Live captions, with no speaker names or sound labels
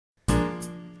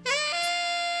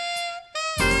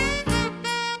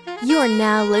You are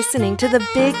now listening to The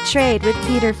Big Trade with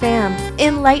Peter Pham,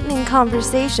 enlightening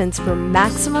conversations for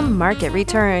maximum market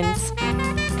returns.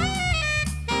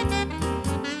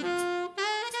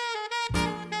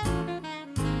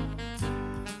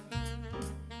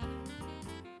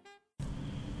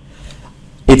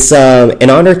 It's an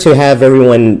honor to have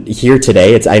everyone here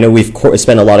today. I know we've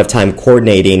spent a lot of time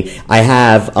coordinating. I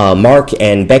have Mark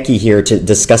and Becky here to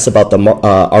discuss about the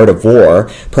art of war.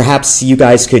 Perhaps you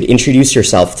guys could introduce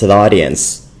yourself to the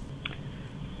audience.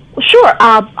 Well, sure.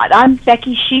 I'm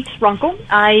Becky Sheetz-Runkle.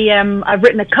 I've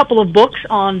written a couple of books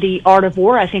on the art of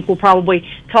war. I think we'll probably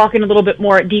talk in a little bit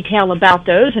more detail about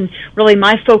those. And really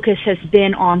my focus has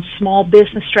been on small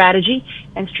business strategy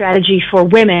and strategy for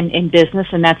women in business,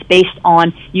 and that's based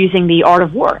on using the art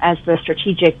of war as the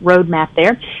strategic roadmap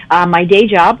there. My day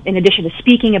job, in addition to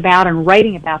speaking about and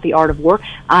writing about the art of war,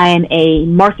 I am a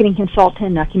marketing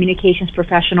consultant, a communications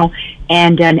professional,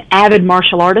 and an avid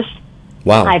martial artist.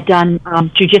 Wow. I've done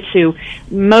jiu-jitsu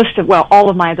all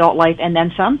of my adult life and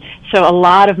then some. So a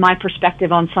lot of my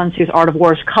perspective on Sun Tzu's art of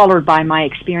war is colored by my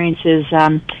experiences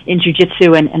in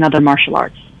jiu-jitsu and other martial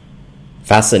arts.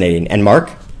 Fascinating. And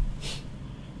Mark?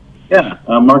 Yeah,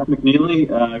 Mark McNeilly.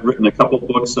 I've written a couple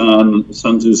books on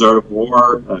Sun Tzu's art of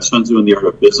war, Sun Tzu and the Art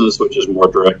of Business, which is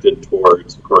more directed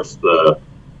towards, of course, the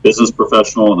business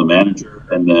professional and the manager,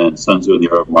 and then Sun Tzu and the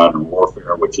Art of Modern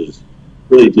Warfare, which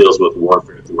really deals with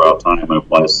warfare throughout time and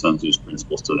applies Sun Tzu's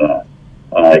principles to that.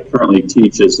 I currently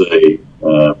teach as a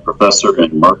professor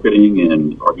in marketing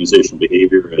and organizational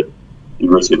behavior at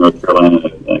University of North Carolina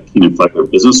at Keenan Fleckler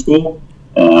Business School.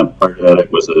 Prior to that, I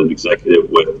was an executive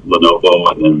with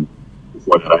Lenovo, and then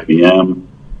before that, IBM.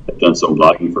 I've done some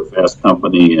blogging for Fast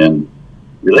Company, and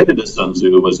related to Sun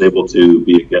Tzu, was able to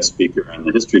be a guest speaker on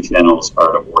the History Channel's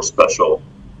Art of War special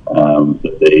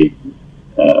that they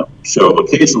show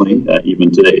occasionally,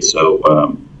 even today.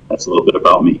 So that's a little bit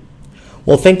about me.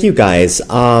 Well, thank you guys.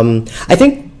 I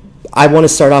think I want to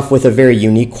start off with a very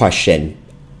unique question,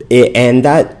 and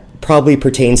that probably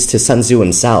pertains to Sun Tzu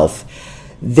himself.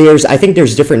 I think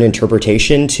there's different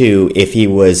interpretation to if he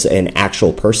was an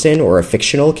actual person or a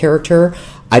fictional character.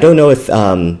 I don't know if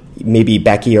maybe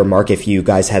Becky or Mark, if you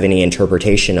guys have any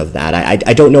interpretation of that.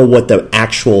 I don't know what the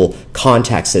actual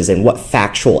context is and what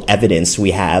factual evidence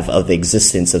we have of the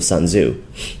existence of Sun Tzu.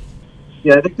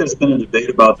 Yeah, I think there's been a debate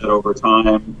about that over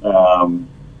time.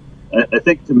 I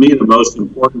think to me the most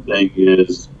important thing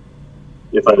is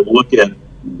if I look at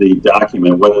the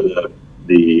document, whether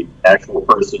the actual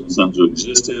person Sun Tzu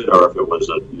existed or if it was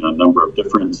a number of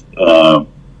different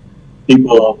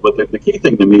people. But the key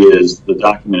thing to me is the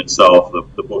document itself,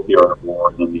 the book, The Art of War,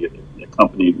 and then the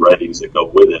accompanied writings that go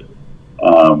with it,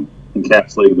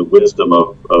 encapsulating the wisdom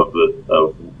of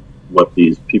what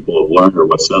these people have learned or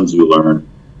what Sun Tzu learned,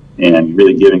 and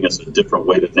really giving us a different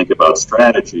way to think about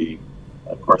strategy,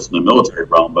 of course, in the military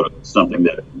realm, but something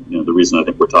that, the reason I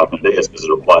think we're talking today is because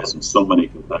it applies in so many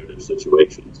competitive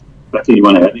situations. Becky, you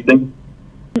want to add anything?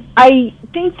 I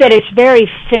think that it's very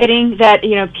fitting that,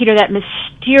 Peter, that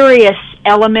mysterious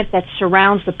element that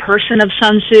surrounds the person of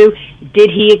Sun Tzu, did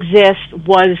he exist?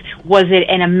 Was it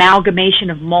an amalgamation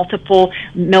of multiple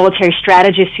military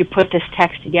strategists who put this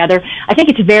text together? I think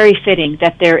it's very fitting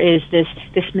that there is this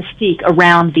mystique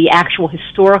around the actual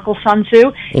historical Sun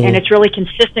Tzu, and it's really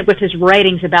consistent with his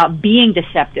writings about being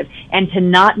deceptive and to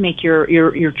not make your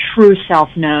true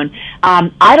self known.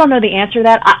 I don't know the answer to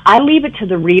that. I leave it to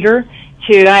the reader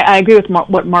I agree with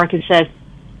what Mark has said.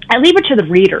 I leave it to the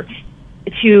reader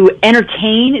to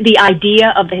entertain the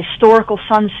idea of the historical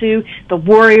Sun Tzu, the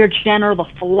warrior general, the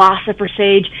philosopher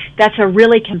sage. That's a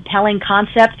really compelling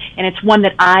concept, and it's one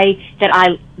that I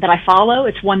follow.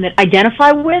 It's one that I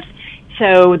identify with.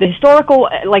 So the historical,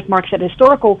 like Mark said, the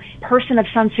historical person of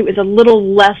Sun Tzu is a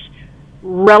little less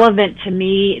relevant to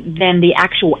me than the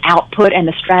actual output and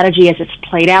the strategy as it's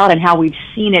played out and how we've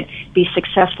seen it be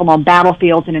successful on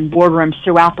battlefields and in boardrooms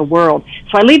throughout the world.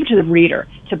 So I leave it to the reader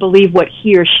to believe what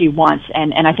he or she wants,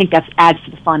 and I think that adds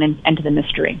to the fun and to the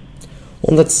mystery.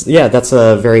 Well, that's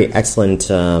a very excellent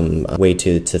way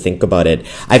to think about it.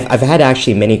 I've had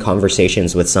actually many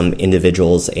conversations with some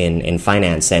individuals in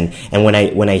finance, and when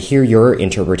I hear your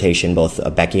interpretation, both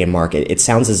Becky and Mark, it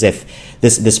sounds as if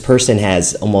this person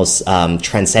has almost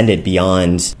transcended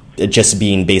beyond just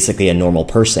being basically a normal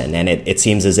person, and it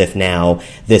seems as if now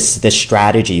these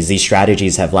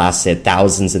strategies have lasted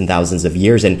thousands and thousands of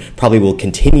years and probably will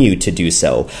continue to do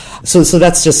so. So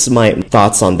that's just my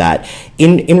thoughts on that.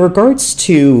 In regards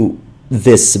to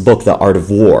this book, The Art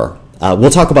of War, we'll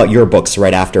talk about your books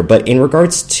right after, but in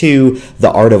regards to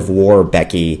The Art of War,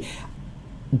 Becky,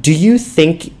 do you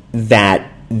think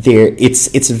that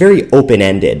it's very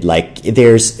open-ended. Like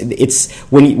it's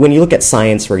when you look at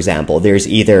science, for example, there's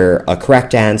either a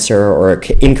correct answer or an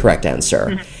incorrect answer.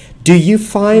 Mm-hmm. Do you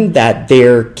find that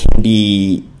there can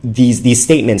be these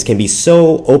statements can be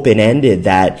so open-ended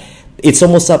that it's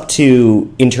almost up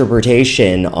to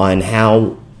interpretation on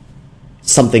how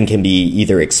something can be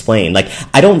either explained? Like,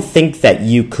 I don't think that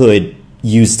you could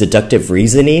use deductive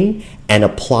reasoning and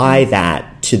apply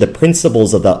that to the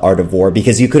principles of the art of war,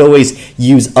 because you could always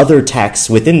use other texts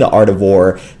within the art of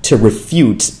war to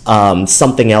refute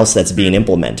something else that's being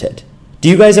implemented. Do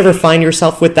you guys ever find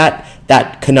yourself with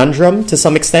that conundrum to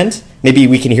some extent? Maybe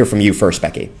we can hear from you first,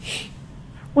 Becky.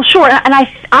 Well, sure, and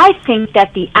I think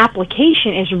that the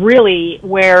application is really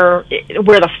where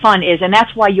the fun is, and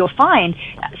that's why you'll find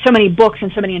so many books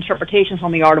and so many interpretations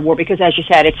on the art of war. Because, as you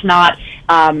said, it's not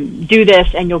do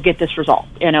this and you'll get this result.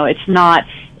 It's not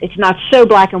so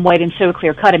black and white and so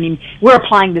clear cut. I mean, we're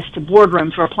applying this to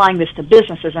boardrooms, we're applying this to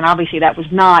businesses, and obviously that was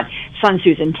not Sun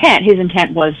Tzu's intent. His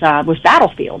intent was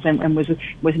battlefields and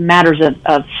was matters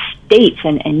of states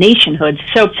and nationhoods.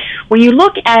 So when you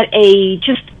look at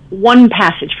just one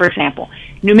passage, for example,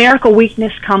 numerical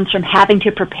weakness comes from having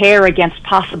to prepare against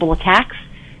possible attacks.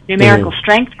 Numerical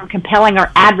strength from compelling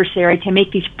our adversary to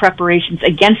make these preparations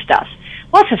against us.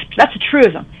 Well, that's a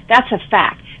truism. That's a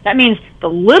fact. That means the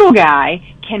little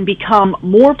guy can become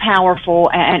more powerful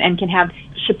and can have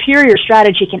superior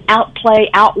strategy, can outplay,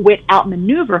 outwit,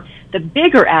 outmaneuver the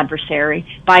bigger adversary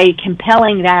by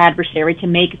compelling that adversary to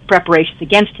make preparations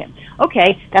against him.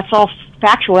 Okay, that's all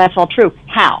factual, that's all true.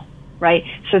 How? Right?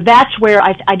 So that's where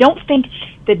I don't think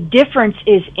the difference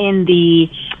is in the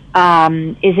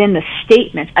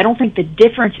statements. I don't think the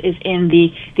difference is in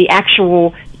the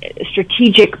actual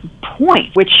strategic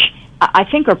point, which I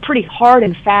think are pretty hard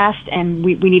and fast, and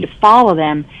we need to follow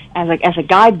them as a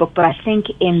guidebook. But I think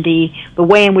in the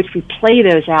way in which we play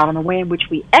those out and the way in which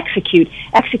we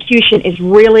execution is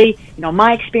really,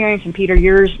 my experience, and Peter,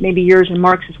 maybe yours and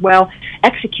Mark's as well,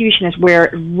 execution is where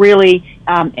it really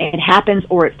it happens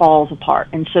or it falls apart.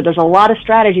 And so there's a lot of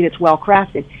strategy that's well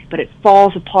crafted, but it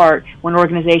falls apart when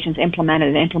organizations implement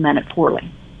it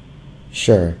poorly.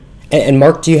 Sure. And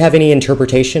Mark, do you have any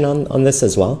interpretation on this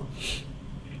as well?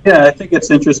 Yeah, I think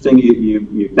it's interesting.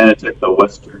 You kind of took the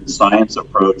Western science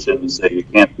approach and say you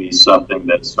can't be something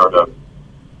that's sort of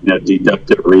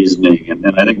deductive reasoning. And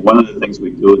I think one of the things we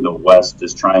do in the West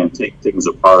is try and take things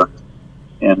apart.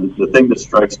 And the thing that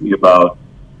strikes me about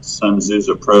Sun Tzu's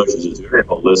approach is it's very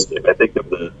holistic. I think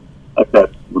the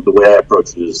way I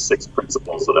approach it is 6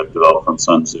 principles that I've developed from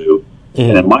Sun Tzu. Mm-hmm.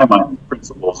 And in my mind,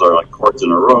 principles are like cords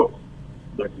in a rope.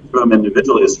 They can them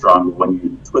individually as strong, but when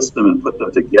you twist them and put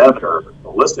them together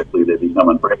holistically, they become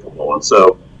unbreakable. And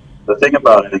so the thing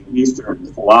about, I think, Eastern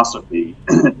philosophy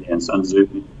and Sun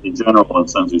Tzu in general and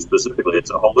Sun Tzu specifically, it's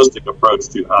a holistic approach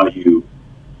to how you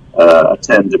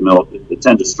attend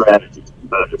to strategy, to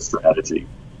competitive strategy.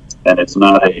 And it's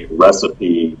not a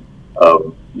recipe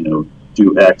of,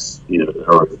 do X,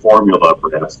 or a formula,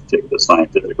 perhaps, to take the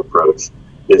scientific approach.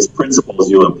 It's principles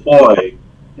you employ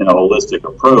in a holistic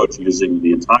approach using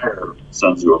the entire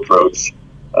Sun Tzu approach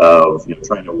of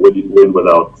trying to win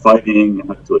without fighting,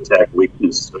 to attack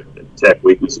weakness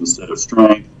instead of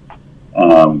strength.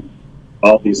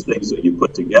 All these things that you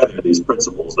put together, these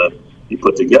principles that you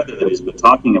put together that he's been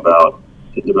talking about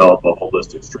to develop a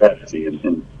holistic strategy.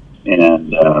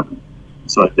 And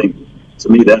so I think, to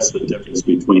me, that's the difference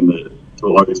between to a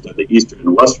large extent, the Eastern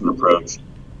and Western approach.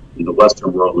 In the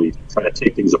Western world, we try to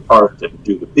take things apart and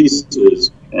do the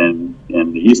pieces, and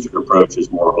the Eastern approach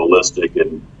is more holistic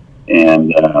and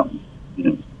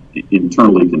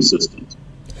internally consistent.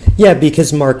 Yeah,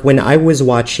 because Mark, when I was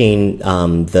watching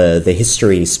the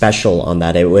history special on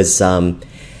that, it was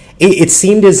it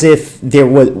seemed as if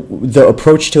the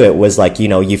approach to it was like,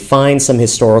 you find some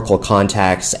historical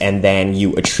context and then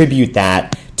you attribute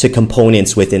that to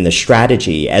components within the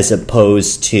strategy, as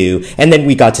opposed to, and then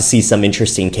we got to see some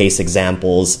interesting case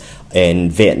examples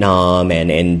in Vietnam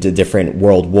and the different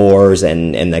world wars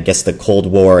and I guess the Cold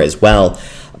War as well.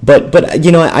 But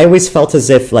I always felt as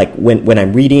if, like, when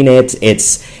I'm reading it,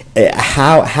 it's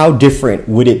how different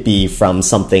would it be from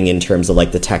something in terms of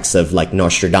like the text of like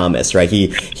Nostradamus, right?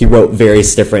 He wrote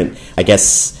various different, I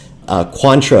guess,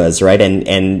 quantras, right?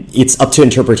 And it's up to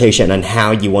interpretation on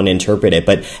how you want to interpret it.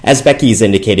 But as Becky's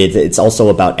indicated, it's also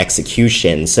about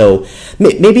execution. So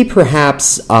maybe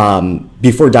perhaps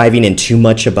before diving in too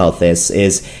much about this,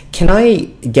 can I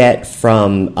get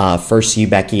from first you,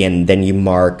 Becky, and then you,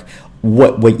 Mark,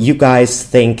 what you guys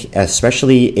think,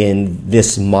 especially in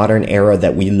this modern era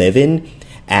that we live in,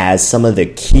 as some of the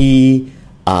key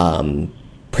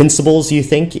principles, you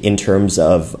think, in terms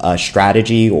of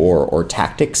strategy or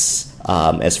tactics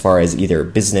as far as either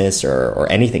business or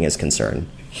anything is concerned?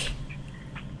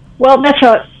 Well,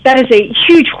 that is a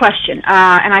huge question,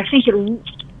 and I think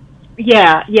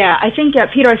I think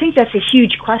Peter, I think that's a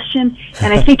huge question,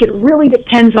 and I think it really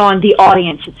depends on the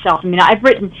audience itself. I mean, I've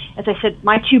written, as I said,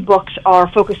 my 2 books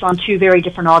are focused on 2 very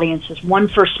different audiences, one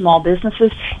for small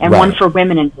businesses and one for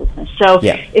women in business. So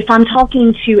if I'm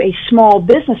talking to a small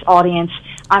business audience,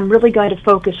 I'm really going to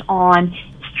focus on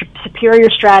superior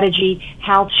strategy,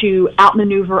 how to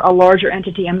outmaneuver a larger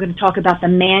entity. I'm going to talk about the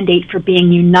mandate for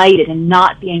being united and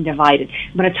not being divided.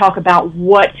 I'm going to talk about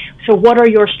what are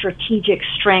your strategic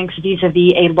strengths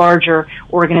vis-a-vis a larger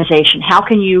organization? How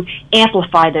can you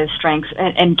amplify those strengths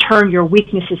and turn your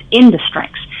weaknesses into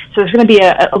strengths? So there's going to be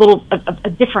a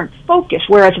different focus,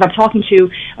 whereas if I'm talking to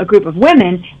a group of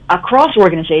women across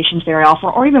organizations very often,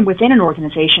 or even within an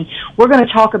organization, we're going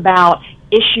to talk about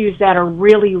issues that are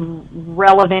really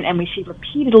relevant and we see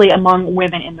repeatedly among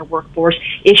women in the workforce,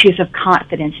 issues of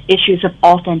confidence, issues of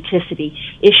authenticity,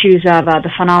 issues of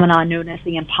the phenomenon known as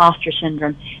the imposter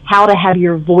syndrome, how to have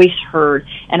your voice heard.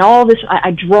 And all this,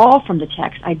 I draw from the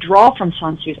text, I draw from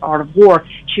Sun Tzu's Art of War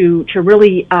to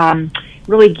really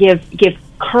give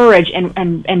courage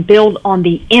and build on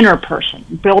the inner person,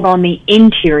 build on the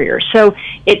interior. So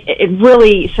it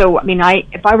really, so I mean,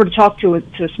 if I were to talk to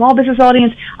a small business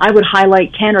audience, I would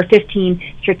highlight 10 or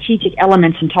 15 strategic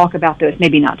elements and talk about those.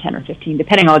 Maybe not 10 or 15,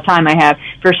 depending on the time I have.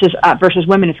 Versus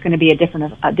women, it's going to be a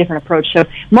different approach. So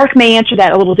Mark may answer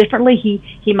that a little differently.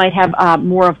 He might have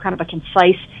more of kind of a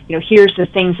concise, here's the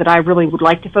things that I really would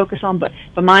like to focus on, but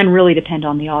mine really depend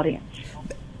on the audience.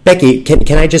 Becky,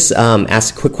 can I just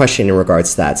ask a quick question in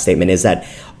regards to that statement? Is that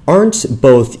aren't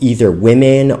both either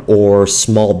women or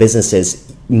small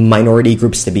businesses minority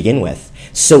groups to begin with?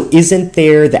 So isn't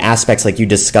there the aspects like you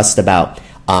discussed about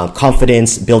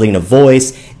confidence, building a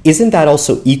voice? Isn't that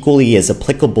also equally as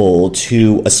applicable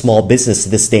to a small business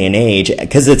this day and age?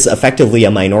 Because it's effectively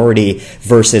a minority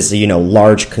versus,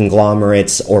 large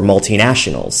conglomerates or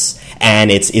multinationals.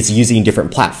 And it's using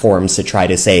different platforms to try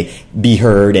to say, be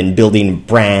heard and building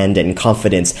brand and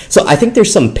confidence. So I think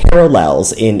there's some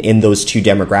parallels in those 2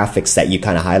 demographics that you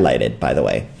kind of highlighted, by the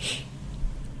way.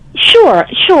 Sure.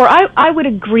 I would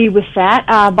agree with that.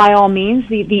 By all means,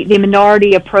 the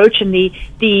minority approach and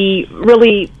the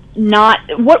really not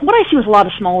what I see with a lot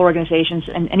of small organizations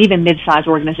and even mid-sized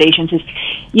organizations is,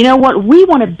 we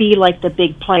want to be like the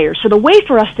big players. So the way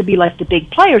for us to be like the big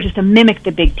players is to mimic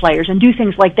the big players and do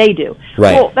things like they do.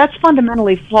 Right. Well, that's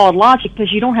fundamentally flawed logic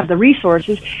because you don't have the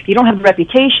resources, you don't have the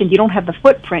reputation, you don't have the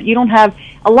footprint, you don't have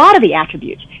a lot of the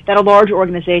attributes that a large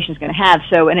organization is going to have.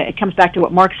 So, and it comes back to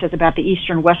what Mark says about the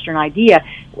Eastern-Western idea.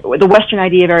 The Western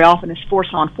idea very often is force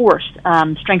on force,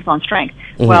 strength on strength.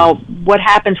 Mm-hmm. Well, what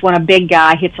happens when a big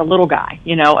guy hits a little guy?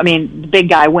 The big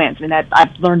guy wins.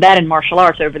 I've learned that in martial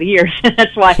arts over the years.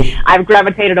 That's why I've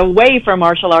gravitated away from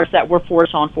martial arts that were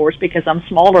force on force because I'm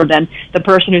smaller than the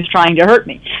person who's trying to hurt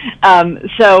me.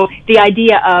 So the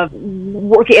idea of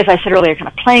working, as I said earlier, kind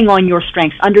of playing on your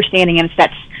strengths, understanding, and it's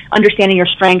that understanding your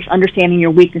strengths, understanding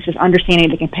your weaknesses, understanding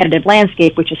the competitive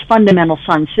landscape, which is fundamental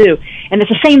Sun Tzu. And it's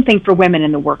the same thing for women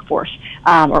in the workforce,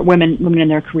 or women in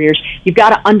their careers. You've got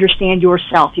to understand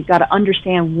yourself. You've got to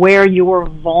understand where you're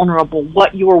vulnerable,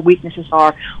 what your weaknesses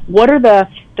are, what are the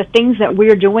things that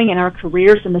we're doing in our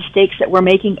careers, the mistakes that we're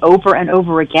making over and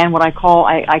over again, what I call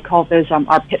those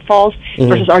our pitfalls,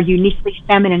 versus our uniquely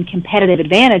feminine competitive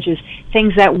advantages,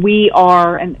 things that we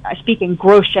are, and I speak in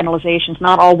gross generalizations,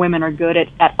 not all women are good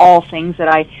at all things that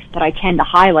I tend to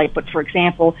highlight, but for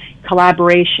example,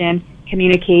 collaboration,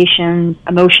 communication,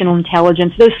 emotional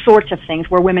intelligence, those sorts of things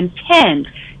where women tend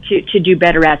to do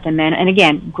better at than men. And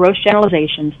again, gross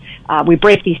generalizations. We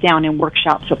break these down in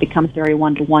workshops so it becomes very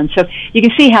one-to-one. So you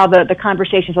can see how the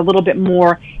conversation is a little bit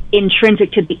more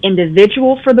intrinsic to the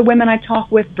individual for the women I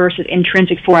talk with versus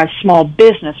intrinsic for a small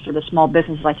business for the small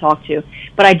businesses I talk to.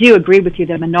 But I do agree with you,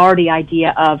 the minority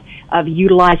idea of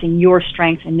utilizing your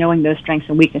strengths and knowing those strengths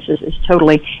and weaknesses is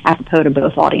totally apropos to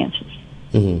both audiences.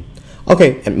 Mm-hmm.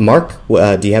 Okay, and Mark,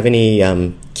 do you have any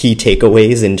key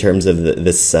takeaways in terms of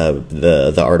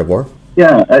the Art of War?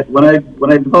 Yeah, when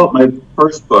I developed my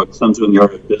first book, Sun Tzu and the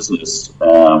Art of Business,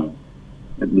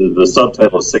 the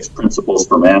subtitle is 6 Principles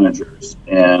for Managers,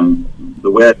 and the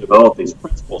way I developed these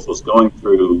principles was going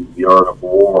through the Art of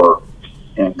War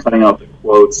and cutting out the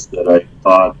quotes that I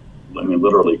thought,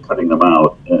 literally cutting them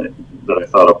out, that I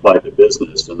thought applied to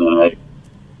business, and then I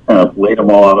kind of laid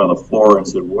them all out on the floor and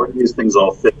said, where do these things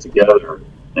all fit together?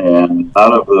 And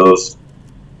out of those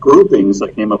groupings. I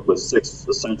came up with 6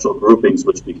 essential groupings,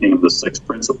 which became the 6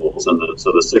 principles. And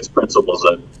so the 6 principles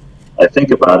that I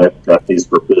think about, I've got these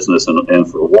for business and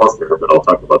for warfare, but I'll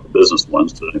talk about the business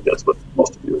ones because I think that's what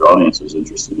most of your audience is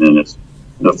interested in. It's,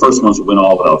 the first one's win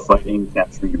all without fighting,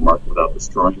 capturing your market without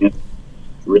destroying it.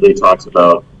 It really talks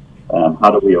about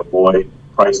how do we avoid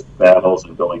price battles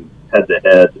and going head to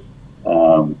head,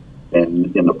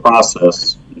 and in the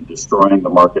process, destroying the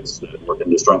markets and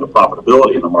destroying the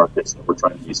profitability in the markets that we're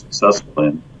trying to be successful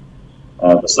in.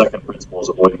 The second principle is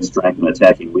avoiding strength and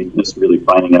attacking weakness, really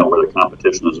finding out where the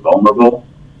competition is vulnerable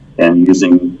and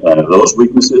using those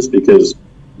weaknesses, because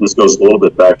this goes a little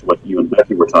bit back to what you and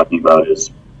Becky were talking about, is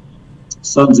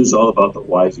Sun Tzu is all about the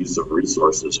wise use of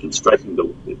resources, and striking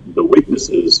the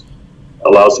weaknesses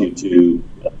allows you to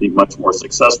be much more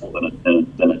successful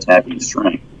than attacking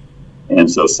strength. And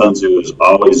so Sun Tzu has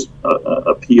always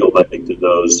appealed, I think, to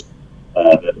those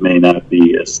that may not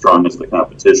be as strong as the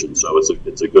competition. So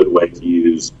it's a good way to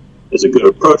use, it's a good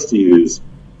approach to use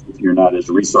if you're not as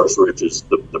resource rich as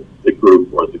the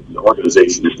group or the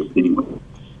organization you're competing with.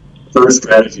 Third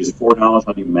strategy is foreknowledge,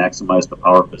 how do you maximize the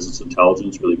power of business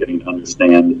intelligence, really getting to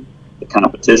understand the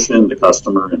competition, the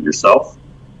customer, and yourself,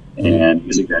 and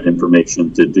using that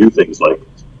information to do things like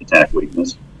attack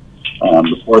weakness.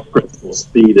 The fourth principle,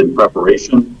 speed and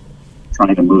preparation,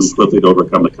 trying to move swiftly to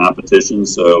overcome the competition.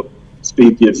 So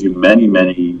speed gives you many,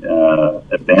 many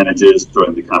advantages,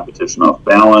 throwing the competition off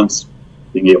balance,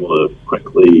 being able to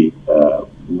quickly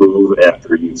move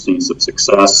after you've seen some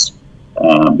success,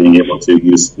 being able to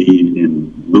use speed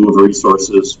in lieu of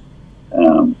resources.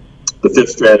 The fifth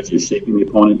strategy is shaping the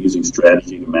opponent, using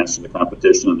strategy to master the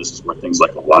competition. And this is where things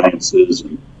like alliances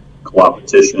and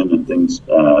co-opetition and things,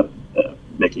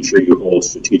 making sure you hold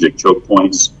strategic choke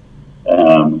points,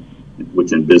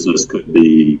 which in business could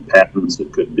be patents,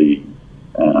 it could be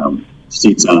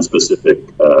seats on specific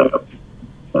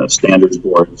standards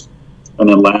boards. And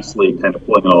then lastly, kind of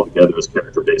pulling it all together is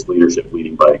character-based leadership,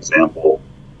 leading by example,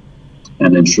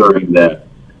 and ensuring that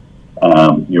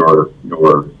your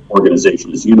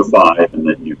organization is unified, and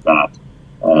that you've got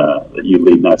that you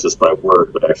lead not just by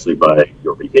word but actually by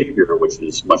your behavior, which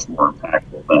is much more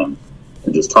impactful than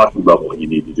just talking about what you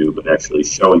need to do, but actually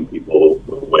showing people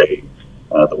the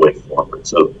way forward.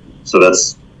 So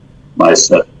that's my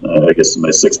set, I guess,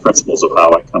 my 6 principles of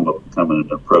how I come in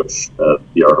and approach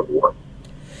the art of war.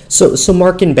 So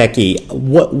Mark and Becky,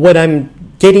 what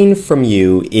I'm getting from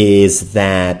you is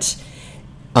that,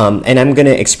 and I'm going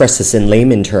to express this in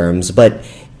layman terms, but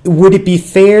would it be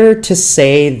fair to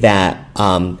say that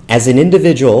as an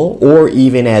individual or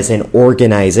even as an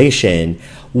organization,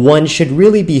 one should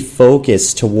really be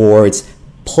focused towards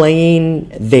playing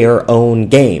their own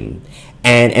game?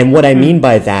 And what I mean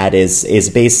by that is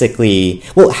basically,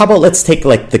 well, how about let's take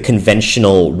like the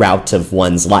conventional route of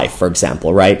one's life, for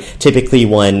example, right? Typically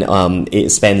one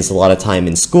spends a lot of time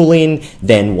in schooling,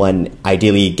 then one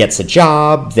ideally gets a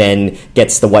job, then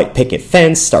gets the white picket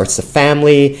fence, starts a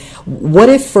family. What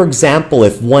if, for example,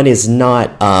 if one is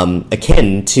not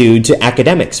akin to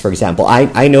academics, for example?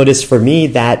 I noticed for me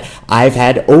that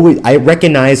I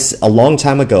recognized a long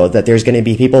time ago that there's going to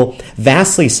be people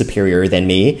vastly superior than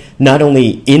me, not only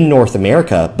in North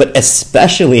America, but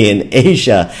especially in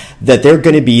Asia, that they're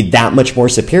going to be that much more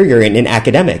superior in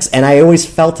academics. And I always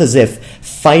felt as if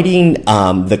fighting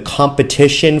the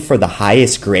competition for the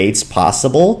highest grades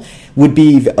possible would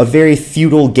be a very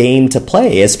futile game to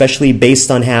play, especially based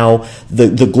on how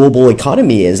the global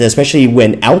economy is, especially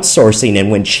when outsourcing and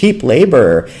when cheap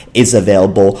labor is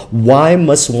available. Why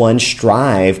must one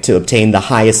strive to obtain the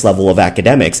highest level of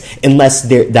academics unless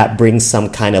that brings some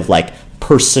kind of like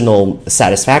personal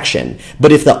satisfaction?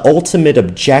 But if the ultimate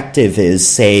objective is,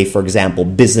 say, for example,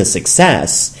 business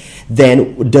success,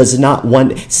 then does not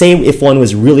one, say if one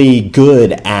was really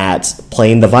good at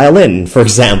playing the violin, for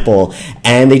example,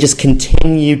 and they just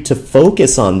continue to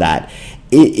focus on that,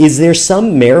 is there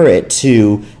some merit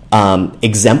to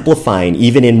exemplifying,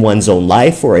 even in one's own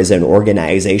life or as an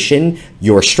organization,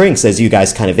 your strengths, as you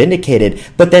guys kind of indicated,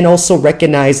 but then also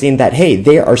recognizing that, hey,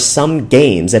 there are some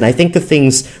games, and I think of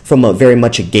things from a very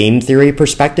much a game theory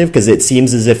perspective, because it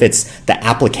seems as if it's the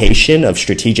application of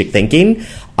strategic thinking.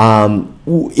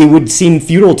 It would seem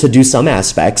futile to do some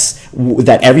aspects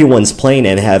that everyone's playing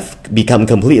and have become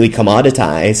completely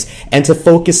commoditized, and to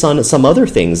focus on some other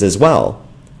things as well.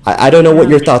 I don't know what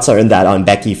your thoughts are on that, on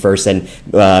Becky first, and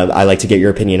I'd like to get your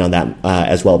opinion on that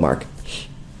as well, Mark.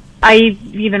 I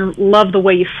even love the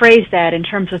way you phrase that in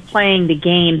terms of playing the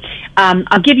game.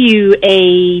 I'll give you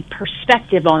a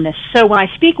perspective on this. So when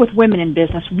I speak with women in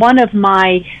business, one of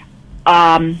my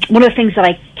one of the things that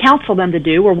I counsel them to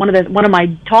do, or one of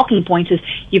my talking points is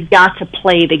you've got to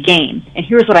play the game. And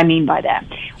here's what I mean by that.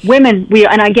 Women,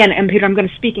 and Peter, I'm going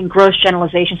to speak in gross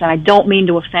generalizations, and I don't mean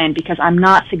to offend, because I'm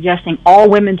not suggesting all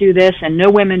women do this and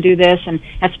no women do this, and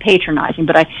that's patronizing.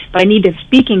 But I need to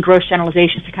speak in gross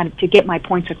generalizations to get my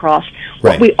points across.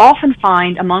 Right. What we often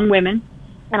find among women,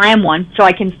 and I am one, so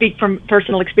I can speak from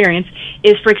personal experience,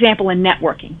 is, for example, in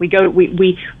networking.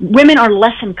 Women are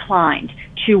less inclined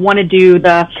to want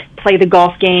to play the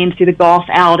golf games, do the golf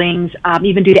outings,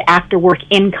 even do the actor work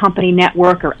in company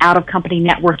network or out of company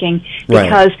networking,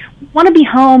 because we want to be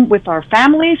home with our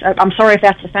families. I'm sorry if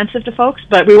that's offensive to folks,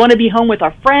 but we want to be home with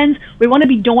our friends. We want to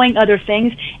be doing other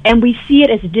things, and we see it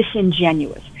as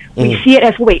disingenuous. We see it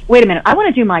as, wait a minute, I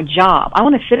want to do my job. I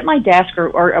want to sit at my desk or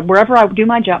wherever I do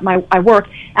my job, I work,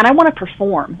 and I want to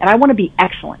perform, and I want to be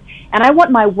excellent. And I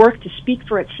want my work to speak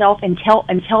for itself and tell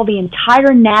the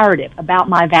entire narrative about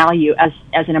my value as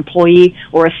an employee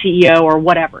or a CEO or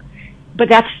whatever. But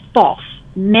that's false.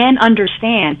 Men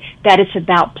understand that it's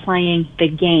about playing the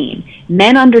game.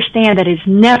 Men understand that it's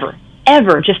never,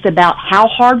 ever just about how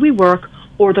hard we work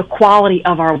or the quality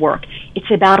of our work.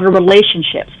 It's about our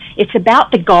relationships. It's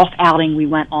about the golf outing we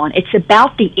went on. It's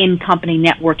about the in-company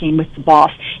networking with the boss.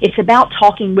 It's about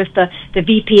talking with the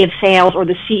VP of sales or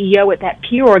the CEO at that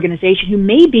peer organization who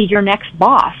may be your next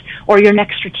boss or your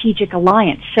next strategic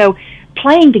alliance. So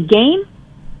playing the game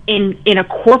in a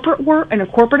corporate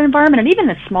environment, and even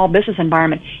a small business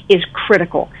environment, is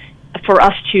critical for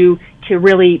us to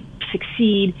really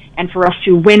succeed and for us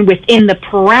to win within the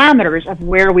parameters of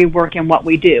where we work and what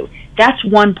we do. That's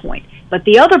one point. But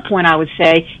the other point I would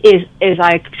say is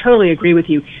I totally agree with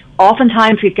you.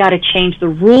 Oftentimes we've got to change the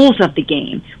rules of the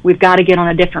game. We've got to get on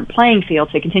a different playing field,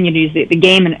 to continue to use the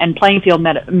game and playing field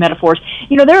metaphors.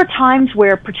 There are times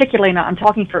where, particularly, and I'm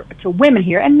talking to women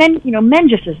here, and men, men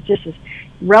just as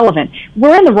relevant.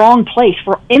 We're in the wrong place.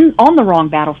 On the wrong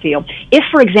battlefield. If,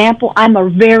 for example, I'm a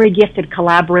very gifted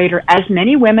collaborator, as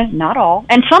many women, not all,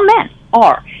 and some men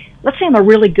are. Let's say I'm a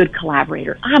really good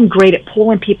collaborator. I'm great at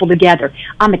pulling people together.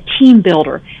 I'm a team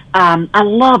builder. I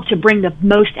love to bring the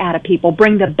most out of people,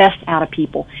 bring the best out of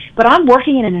people. But I'm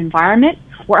working in an environment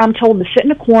where I'm told to sit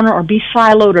in a corner or be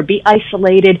siloed or be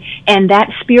isolated, and that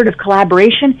spirit of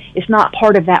collaboration is not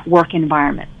part of that work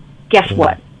environment. Guess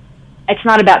what? It's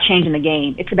not about changing the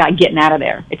game. It's about getting out of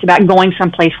there. It's about going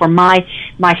someplace where my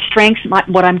strengths,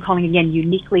 what I'm calling, again,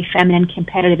 uniquely feminine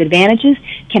competitive advantages,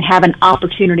 can have an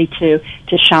opportunity to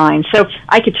shine. So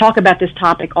I could talk about this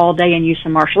topic all day and use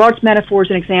some martial arts metaphors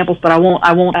and examples, but I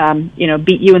won't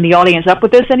beat you and the audience up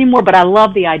with this anymore. But I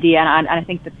love the idea, and I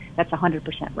think that's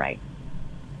 100% right.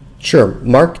 Sure.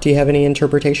 Mark, do you have any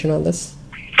interpretation on this?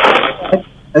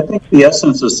 I think the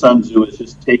essence of Sun Tzu is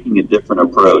just taking a different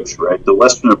approach, right? The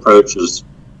Western approach is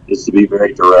to be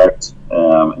very direct,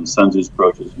 and Sun Tzu's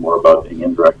approach is more about being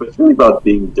indirect, but it's really about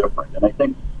being different. And I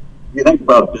think if you think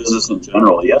about business in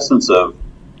general, the essence of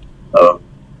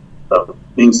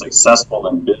being successful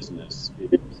in business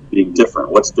is being different.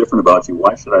 What's different about you?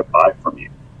 Why should I buy from you?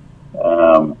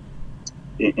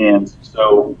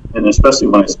 And especially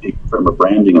when I speak from a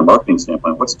branding and marketing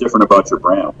standpoint, what's different about your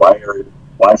brand?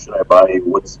 Why should I buy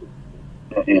you?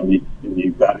 And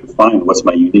you've got to find what's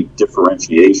my unique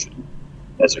differentiation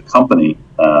as a company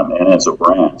and as a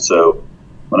brand. So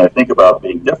when I think about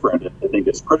being different, I think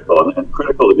it's critical. And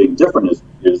critical to being different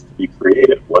is to be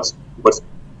creative.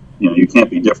 You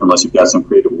can't be different unless you've got some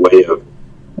creative way of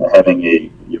having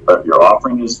your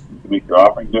offering is, you can make your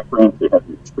offering different, you have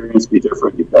your experience be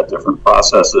different, you've got different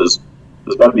processes.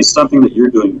 There's got to be something that you're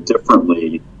doing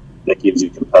differently that gives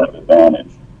you competitive advantage.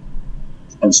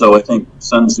 And so I think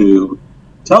Sun Tzu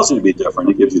tells you to be different.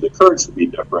 It gives you the courage to be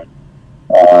different.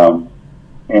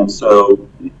 And so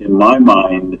in my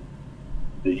mind,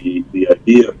 the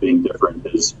idea of being different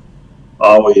has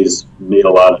always made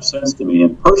a lot of sense to me.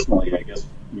 And personally, I guess,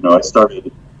 I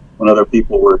started when other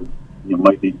people were,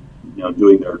 might be,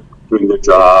 doing their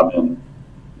job and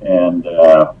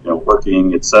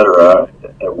working, etc.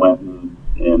 I went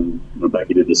and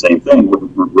Becky did the same thing.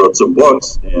 Wrote some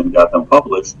books and got them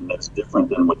published, and that's different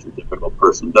than what your typical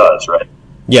person does, right?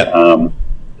 Yeah.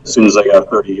 As soon as I got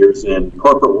 30 years in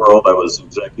corporate world, I was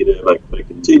executive. I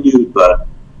continued, but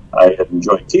I had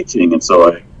enjoyed teaching, and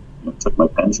so I took my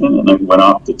pension and I went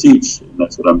off to teach, and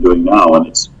that's what I'm doing now. And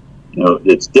it's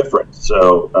different.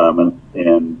 So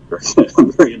and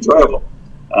very enjoyable.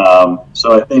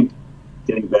 So I think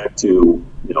getting back to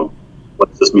what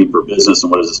does this mean for business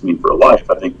and what does this mean for life?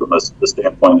 I think from the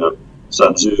standpoint of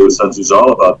Sun Tzu's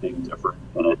all about being different,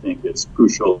 and I think it's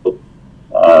crucial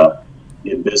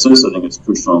in business. I think it's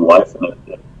crucial in life, and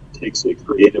it takes a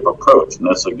creative approach, and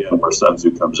that's again where Sun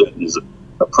Tzu comes in. His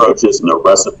approach isn't a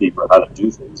recipe for how to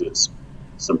do things; it's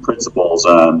some principles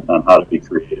on how to be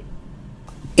creative.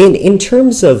 In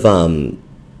terms of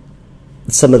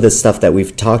some of the stuff that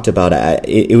we've talked about,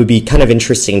 it would be kind of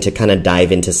interesting to kind of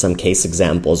dive into some case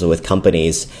examples with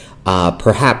companies.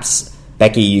 Perhaps,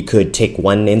 Becky, you could take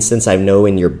one instance. I know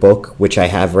in your book, which I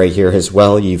have right here as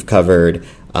well, you've covered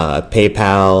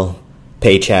PayPal,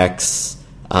 Paychecks,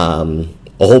 a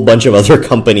whole bunch of other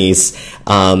companies.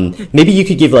 Maybe you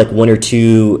could give like one or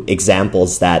two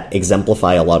examples that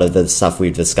exemplify a lot of the stuff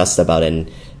we've discussed about, and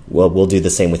we'll do the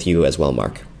same with you as well,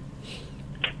 Mark.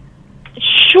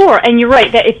 Sure, and you're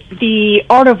right that the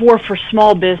art of war for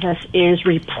small business is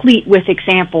replete with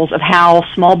examples of how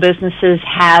small businesses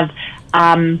have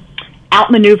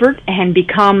outmaneuvered and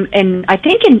become, and I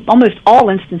think in almost all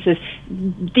instances,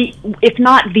 if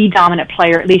not the dominant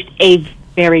player, at least a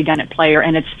very dominant player.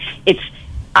 And it's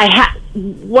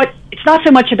not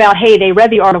so much about, hey, they read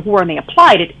the art of war and they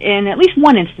applied it. In at least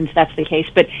one instance, that's the case.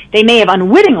 But they may have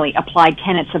unwittingly applied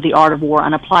tenets of the art of war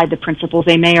and applied the principles.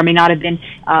 They may or may not have been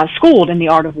schooled in the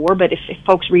art of war. But if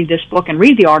folks read this book and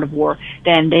read the art of war,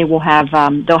 then they will have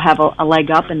they'll have a leg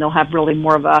up, and they'll have really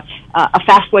more of a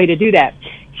fast way to do that.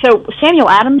 So Samuel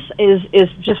Adams is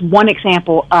just one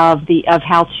example of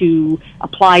how to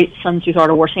apply Sun Tzu's art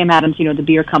of war. Sam Adams, the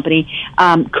beer company.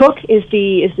 Cook is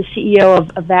the CEO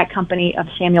of that company, of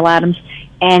Samuel Adams,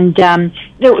 and there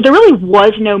really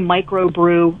was no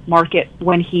microbrew market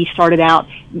when he started out.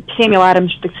 Samuel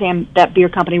Adams, that beer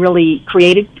company, really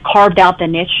carved out the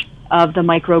niche of the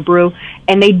microbrew,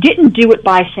 and they didn't do it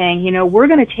by saying, we're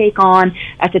going to take on,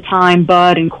 at the time,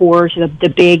 Bud and Coors, the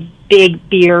big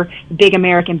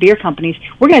American beer companies.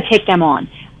 We're going to take them on.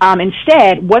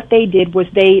 Instead, what they did was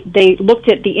they looked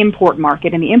at the import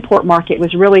market, and the import market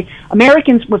was really,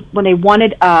 Americans, when they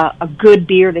wanted a good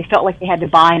beer, they felt like they had to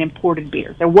buy an imported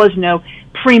beer. There was no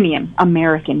premium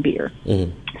American beer.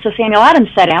 Mm-hmm. So Samuel Adams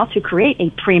set out to create a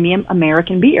premium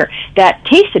American beer that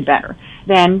tasted better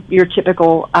than your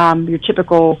typical,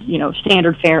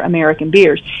 standard fare American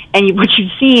beers. And what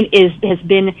you've seen has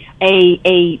been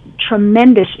a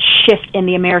tremendous shift in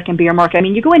the American beer market. I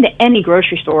mean, you go into any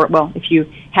grocery store, well, if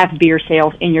you have beer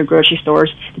sales in your grocery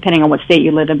stores, depending on what state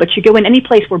you live in, but you go in any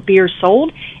place where beer is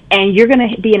sold, and you're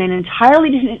going to be in an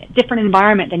entirely different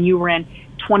environment than you were in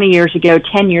 20 years ago,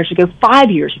 10 years ago,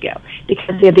 5 years ago,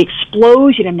 because they have the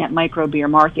explosion in that micro beer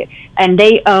market, and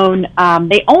they own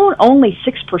only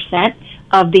 6%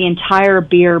 of the entire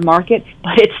beer market,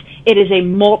 but it is a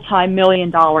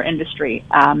multi-million-dollar industry.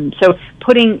 So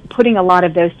putting a lot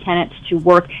of those tenets to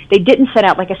work. They didn't set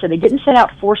out, like I said,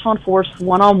 force on force,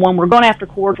 one-on-one. We're going after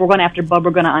Coors, we're going after Bud,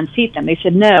 we're going to unseat them. They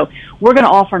said, no, we're going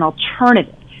to offer an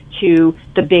alternative to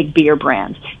the big beer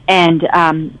brands. And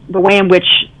the way in which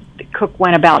Cook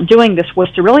went about doing this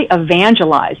was to really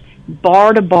evangelize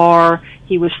bar to bar.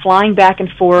 He was flying back and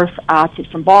forth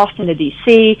from Boston to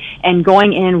D.C. and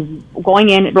going in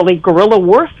really guerrilla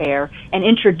warfare and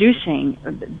introducing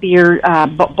beer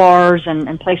bars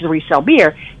and places where you sell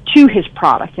beer to his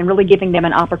product, and really giving them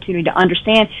an opportunity to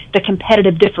understand the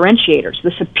competitive differentiators,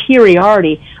 the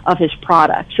superiority of his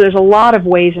product. So there's a lot of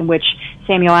ways in which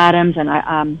Samuel Adams and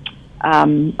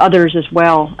others as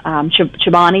well.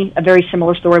 Chobani, a very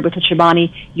similar story with the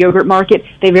Chobani yogurt market.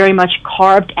 They very much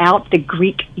carved out the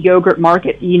Greek yogurt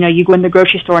market. You go in the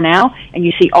grocery store now and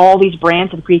you see all these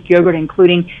brands of Greek yogurt,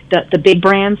 including the big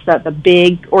brands, the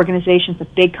big organizations, the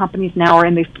big companies now are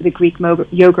in the Greek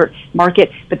yogurt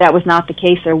market, but that was not the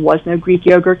case. There was no Greek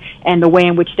yogurt, and the way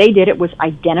in which they did it was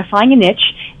identifying a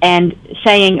niche and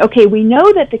saying, okay, we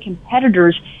know that the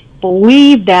competitors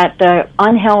believe that the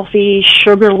unhealthy,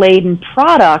 sugar-laden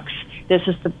products, this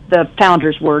is the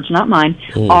founder's words, not mine,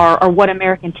 are what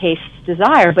American tastes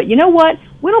desire. But you know what?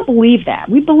 We don't believe that.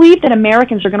 We believe that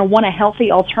Americans are going to want a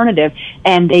healthy alternative,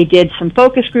 and they did some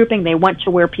focus grouping. They went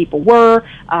to where people were.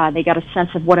 They got a sense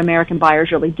of what American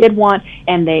buyers really did want,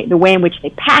 and the way in which they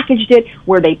packaged it,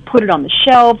 where they put it on the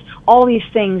shelves, all these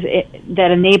things that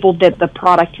enabled the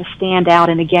product to stand out.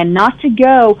 And again, not to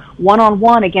go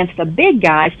one-on-one against the big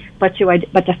guys, but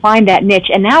to find that niche.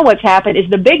 And now what's happened is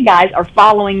the big guys are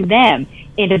following them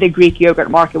into the Greek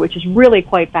yogurt market, which is really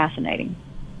quite fascinating.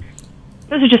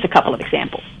 Those are just a couple of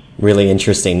examples. Really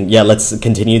interesting. Yeah, let's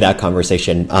continue that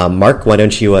conversation. Mark, why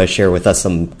don't you share with us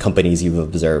some companies you've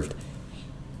observed?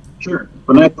 Sure.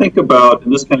 When I think about,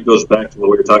 and this kind of goes back to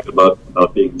what we were talking about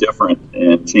being different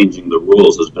and changing the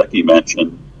rules, as Becky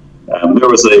mentioned, there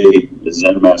was a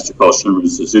Zen master called Shunryu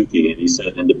Suzuki, and he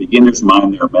said, in the beginner's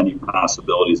mind there are many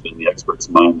possibilities, but in the expert's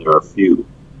mind there are few.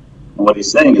 And what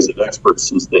he's saying is that experts,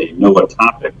 since they know a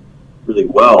topic really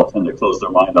well tend to close their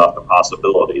mind off to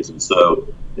possibilities. And so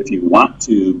if you want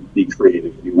to be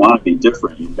creative, if you want to be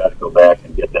different, you've got to go back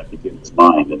and get that beginner's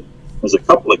mind. And there's a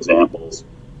couple examples.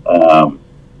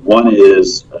 One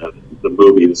is the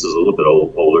movie, this is a little bit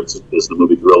older, it's the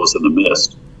movie Gorillas in the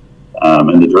Mist.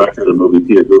 And the director of the movie,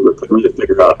 Peter Gruber, couldn't really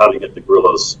figure out how to get the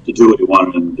gorillas to do what he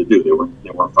wanted them to do. They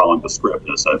weren't following the script,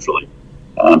 essentially.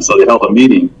 So they held a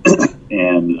meeting,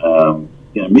 and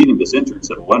in a meeting, this intern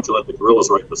said, well, why don't you let the gorillas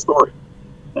write the story?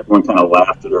 Everyone kind of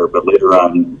laughed at her, but later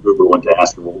on, Gruber went to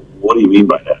ask her, well, what do you mean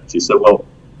by that? She said, well,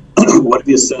 what if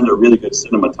you send a really good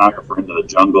cinematographer into the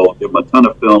jungle, give them a ton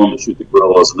of film to shoot the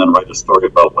gorillas, and then write a story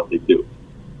about what they do?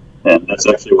 And that's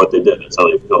actually what they did. That's how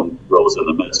they filmed Gorillas in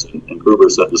the Mist. And Gruber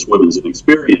said this woman's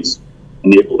inexperience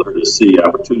enabled her to see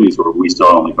opportunities where we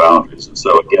saw only boundaries. And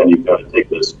so, again, you've got to take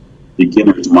this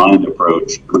beginner's mind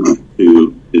approach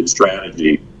to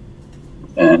strategy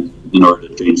and in order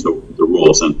to change the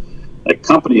rules. And a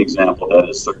company example of that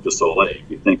is Cirque du Soleil.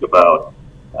 If you think about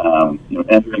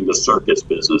entering the circus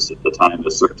business at the time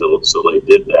that Cirque du Soleil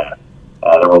did that,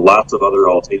 there were lots of other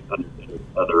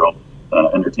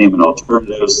entertainment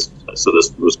alternatives. So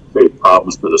this was creating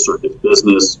problems for the circus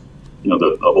business.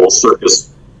 The whole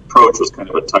circus approach was kind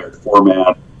of a tired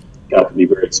format. Got to be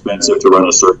very expensive to run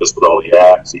a circus with all the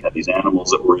acts. You had these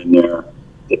animals that were in there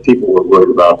that people were worried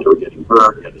about. They were getting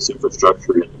hurt. You had this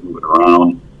infrastructure. You had to move it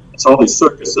around. So all these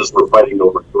circuses were fighting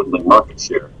over dwindling market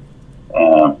share.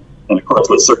 And of course,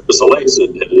 what Cirque du Soleil said,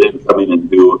 it didn't come in and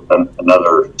do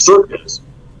another circus.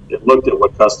 It looked at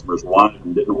what customers wanted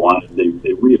and didn't want, and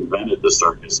they reinvented the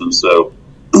circus. And so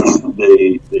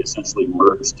they essentially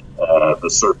merged the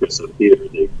circus and theater.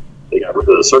 They got rid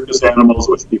of the circus animals,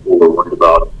 which people were worried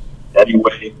about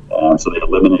anyway, so they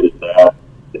eliminated that.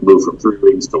 They moved from 3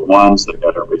 rings to 1, so they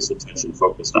got everybody's attention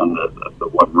focused on the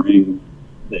 1 ring.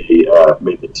 They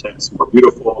made the tents more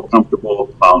beautiful, comfortable.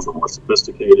 The clowns were more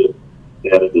sophisticated.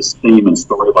 They added this theme and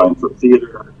storyline for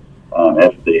theater,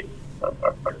 added the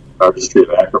artistry of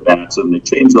acrobats, and they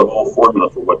changed the whole formula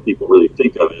for what people really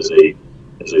think of as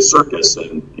a circus.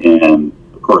 And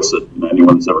of course,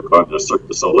 anyone that's ever gone to Cirque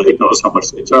du Soleil knows how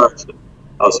much they charge and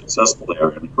how successful they are.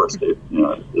 And of course, they,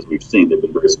 as we've seen, they've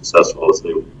been very successful as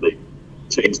they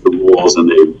changed the rules and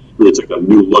they really took a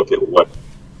new look at what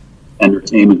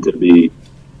entertainment could be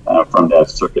from that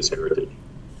circus heritage.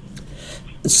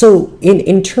 So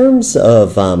in terms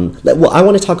of, I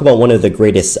want to talk about one of the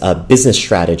greatest business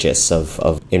strategists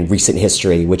in recent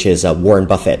history, which is Warren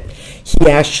Buffett. He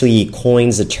actually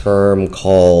coins a term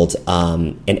called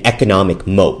an economic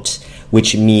moat,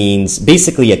 which means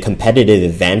basically a competitive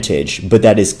advantage, but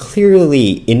that is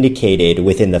clearly indicated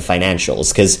within the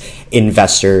financials, because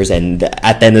investors, and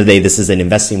at the end of the day, this is an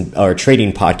investing or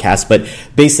trading podcast, but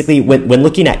basically when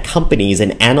looking at companies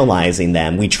and analyzing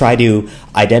them, we try to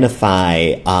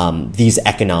identify these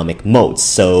economic moats.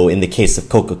 So in the case of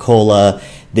Coca-Cola,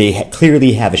 they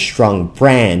clearly have a strong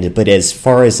brand, but as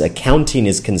far as accounting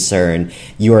is concerned,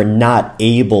 you are not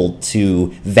able to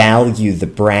value the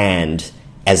brand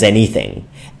as anything.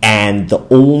 And the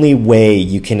only way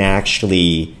you can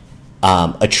actually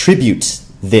attribute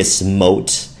this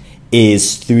moat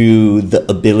is through the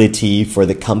ability for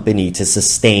the company to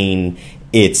sustain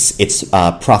its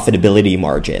profitability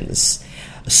margins.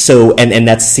 So, and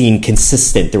that's seen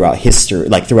consistent throughout history,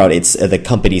 like throughout the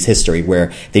company's history,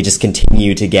 where they just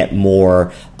continue to get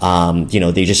more,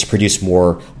 they just produce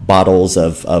more bottles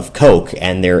of Coke,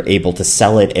 and they're able to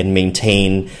sell it and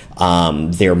maintain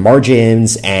their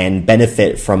margins and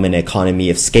benefit from an economy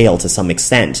of scale to some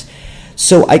extent.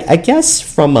 So I guess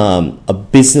from a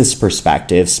business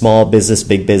perspective, small business,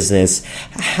 big business,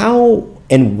 how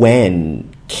and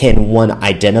when can one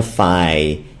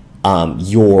identify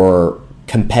your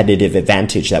competitive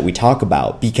advantage that we talk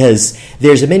about? Because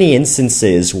there's many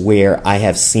instances where I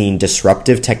have seen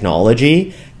disruptive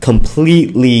technology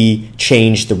completely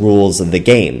change the rules of the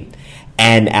game.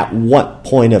 And at what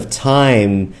point of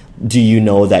time do you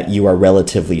know that you are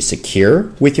relatively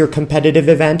secure with your competitive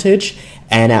advantage?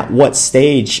 And at what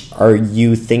stage are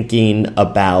you thinking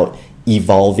about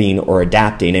evolving or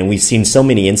adapting? And we've seen so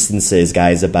many instances,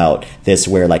 guys, about this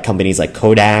where like companies like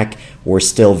Kodak were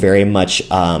still very much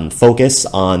focused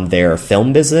on their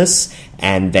film business,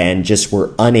 and then just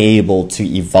were unable to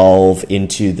evolve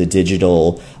into the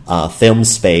digital film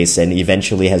space, and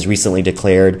eventually has recently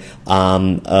declared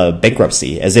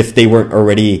bankruptcy, as if they weren't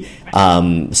already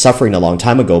suffering a long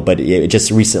time ago, but it just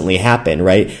recently happened,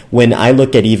 right? When I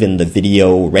look at even the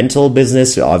video rental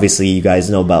business, obviously you guys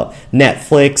know about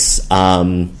Netflix,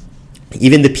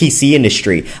 even the PC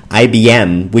industry,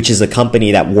 IBM, which is a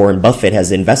company that Warren Buffett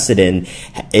has invested in,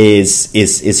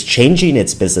 is changing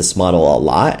its business model a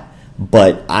lot.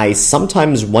 but I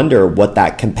sometimes wonder what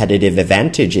that competitive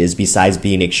advantage is besides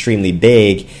being extremely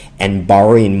big and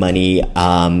borrowing money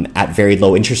at very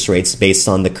low interest rates based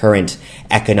on the current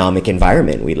economic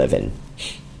environment we live in.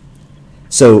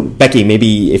 So, Becky,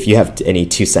 maybe if you have any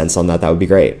 2 cents on that, that would be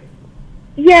great.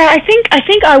 Yeah, I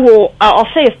think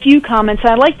I'll say a few comments.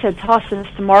 I'd like to toss this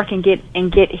to Mark and get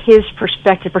his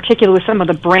perspective, particularly with some of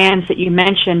the brands that you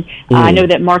mentioned. I know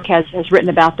that Mark has written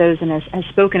about those and has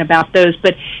spoken about those,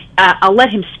 but I'll let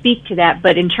him speak to that.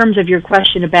 But in terms of your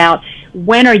question about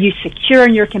when are you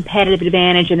securing your competitive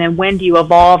advantage, and then when do you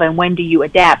evolve and when do you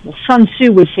adapt? Well, Sun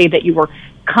Tzu would say that you were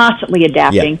constantly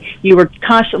adapting. Yeah. You were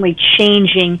constantly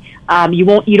changing. You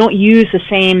don't use the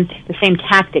same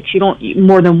tactics. You don't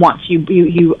more than once.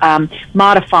 You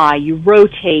modify. You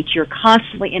rotate. You're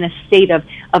constantly in a state of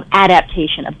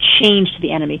adaptation, of change to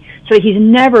the enemy. So he's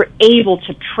never able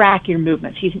to track your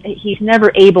movements. He's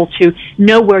never able to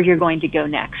know where you're going to go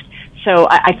next. So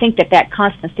I think that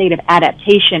constant state of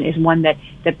adaptation is one that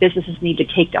businesses need to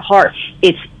take to heart.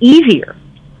 It's easier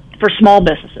for small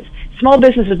businesses. Small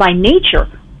businesses by nature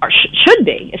should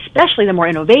be, especially the more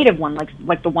innovative one,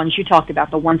 like the ones you talked about,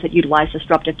 the ones that utilize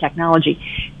disruptive technology,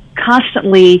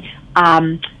 constantly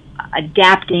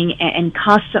adapting and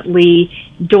constantly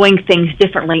doing things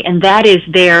differently, and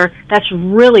that's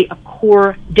really a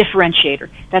core differentiator.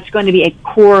 That's going to be a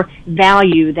core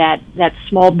value that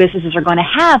small businesses are going to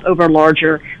have over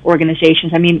larger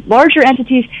organizations. I mean, larger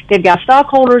entities, they've got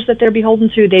stockholders that they're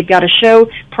beholden to, they've got to show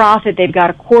profit, they've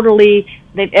got a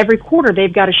every quarter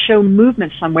they've got to show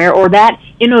movement somewhere, or that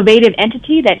innovative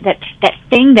entity, that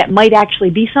thing that might actually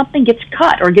be something gets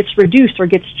cut or gets reduced or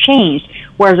gets changed,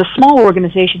 whereas a small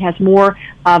organization has more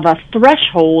of a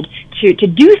threshold to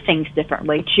do things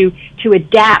differently, to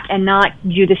adapt and not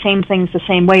do the same things the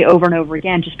same way over and over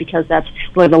again, just because that's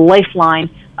really the lifeline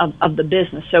of the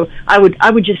business. So I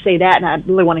would just say that, and I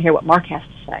really want to hear what Mark has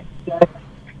to say.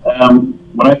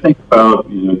 When I think about,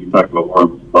 you talk about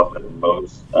Warren Buffett and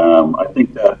moats, I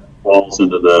think that falls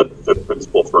into the fifth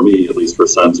principle for me, at least for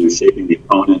Sun Tzu, shaping the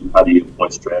opponent. How do you employ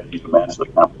strategy to match the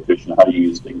competition? How do you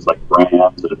use things like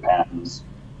brands and patents,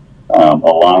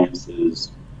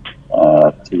 alliances,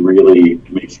 to really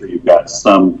make sure you've got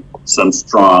some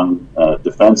strong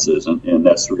defenses, and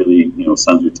that's really,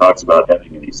 Sun Tzu talks about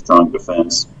having a strong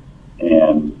defense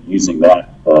and using that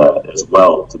as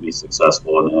well to be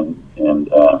successful.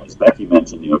 And as Becky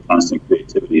mentioned, constant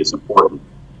creativity is important.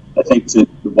 I think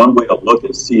one way to look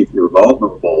and see if you're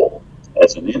vulnerable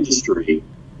as an industry,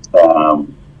 are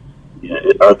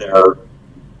there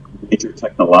major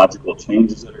technological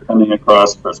changes that are coming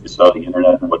across? Of course, we saw the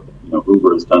internet and what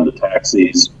Uber has done to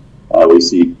taxis. We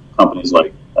see companies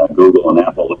like Google and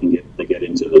Apple looking to get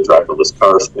into the driverless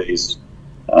car space.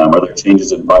 Are there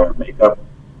changes in buyer makeup?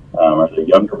 Are there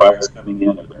younger buyers coming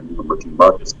in? Are there new emerging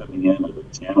markets coming in? Are there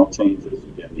channel changes?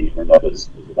 Again, the internet is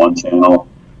one channel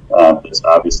that's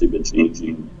obviously been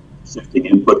changing, shifting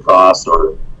input costs,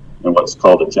 or what's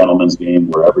called a gentleman's game,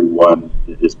 where everyone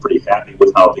is pretty happy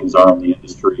with how things are in the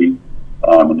industry,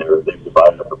 and they've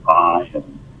divided up the pie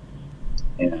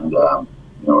and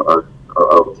are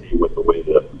okay with the way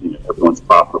that everyone's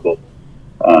profitable.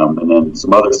 And then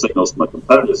some other signals from a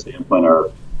competitive standpoint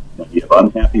are, you have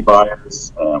unhappy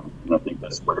buyers. I think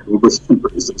that's where Uber's been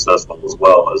pretty successful as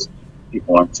well, as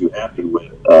people aren't too happy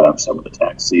with some of the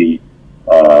taxi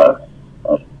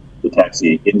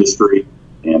industry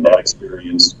and that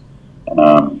experience.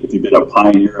 If you've been a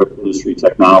pioneer of industry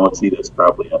technology, that's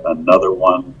probably another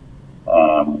one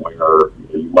where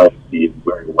you might be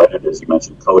very wedded, as you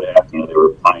mentioned, Kodak. They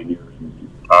were a pioneer in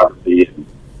photography, and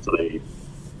so they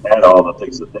had all the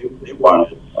things that they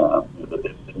wanted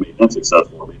that made them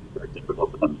successful. It made it very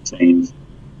difficult for them to change.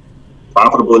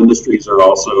 Profitable industries are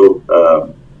also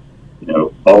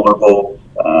vulnerable.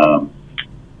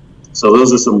 So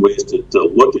those are some ways to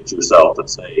look at yourself and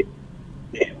say,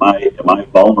 hey, am I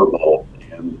vulnerable?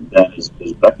 And then, as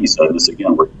Becky said, this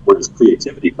again, where does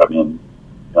creativity come in?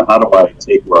 How do I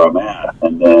take where I'm at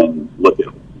and then look at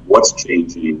what's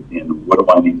changing and what do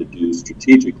I need to do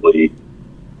strategically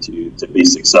to be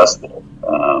successful?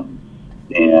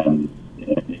 And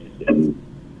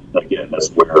again, that's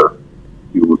where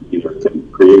you either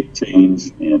can create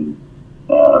change and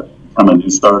become a new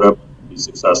startup, be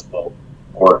successful,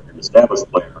 or an established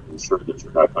player, ensure that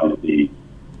you're not going to be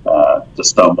to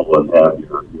stumble and have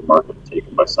your market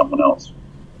taken by someone else.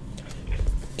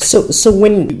 So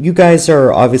when you guys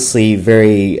are obviously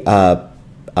very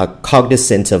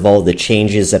cognizant of all the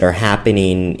changes that are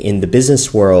happening in the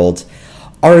business world,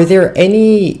 are there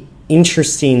any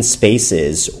interesting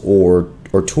spaces or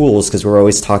tools, because we're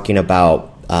always talking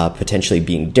about potentially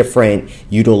being different,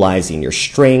 utilizing your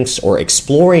strengths, or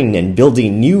exploring and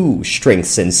building new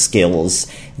strengths and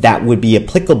skills that would be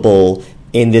applicable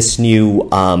in this new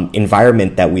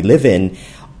environment that we live in.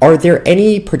 Are there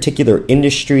any particular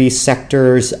industry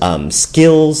sectors,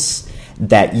 skills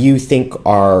that you think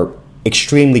are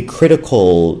extremely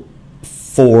critical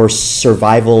for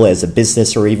survival as a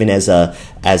business or even as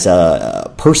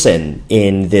a person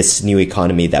in this new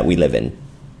economy that we live in?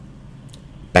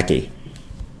 Becky.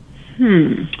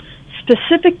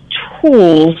 Specific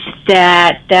tools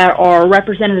that are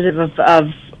representative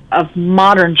of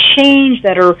modern change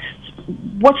that are.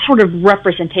 What sort of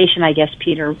representation, I guess,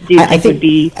 Peter, do you think would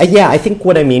be? Yeah, I think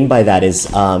what I mean by that is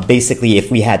basically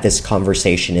if we had this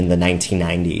conversation in the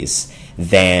 1990s,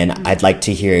 then I'd like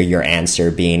to hear your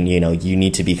answer being, you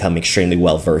need to become extremely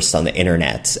well-versed on the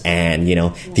internet. And,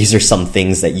 these are some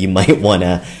things that you might want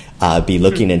to be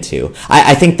looking into.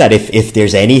 I think that if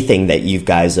there's anything that you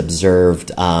guys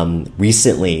observed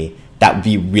recently, that would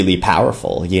be really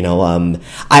powerful.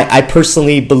 I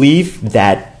personally believe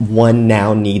that one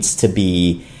now needs to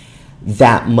be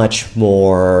that much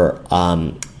more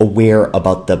aware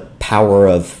about the power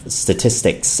of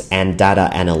statistics and data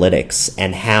analytics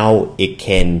and how it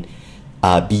can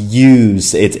be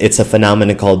used. It's a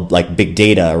phenomenon called like big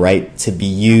data, right? To be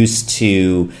used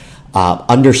to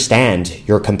understand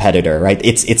your competitor, right?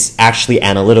 It's actually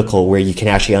analytical where you can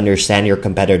actually understand your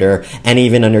competitor and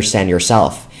even understand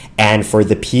yourself. And for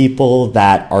the people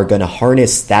that are going to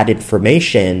harness that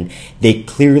information, they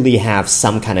clearly have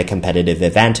some kind of competitive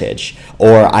advantage.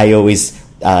 Or I always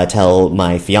tell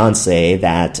my fiance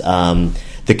that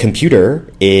the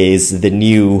computer is the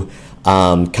new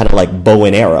kind of like bow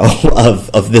and arrow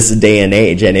of this day and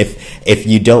age. And if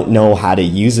you don't know how to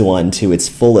use one to its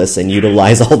fullest and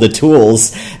utilize all the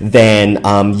tools, then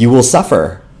you will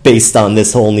suffer based on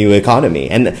this whole new economy.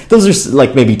 And those are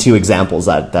like maybe two examples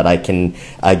that I can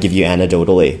give you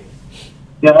anecdotally.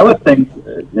 Yeah, I would think,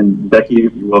 and Becky,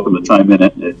 you're welcome to chime in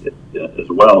as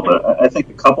well, but I think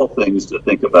a couple things to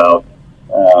think about.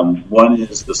 One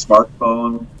is the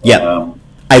smartphone. Yeah.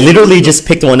 I literally just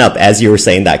picked one up as you were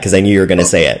saying that because I knew you were going to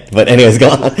say it. But anyways,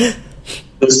 go on.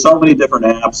 There's so many different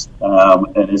apps,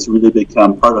 and it's really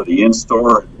become part of the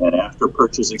in-store and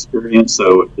after-purchase experience.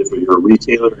 So if you're a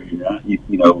retailer and you're not,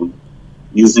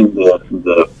 using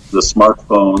the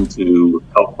smartphone to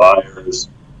help buyers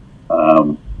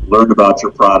learn about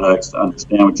your products,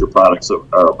 understand what your products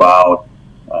are about,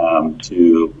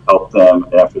 to help them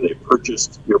after they've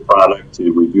purchased your product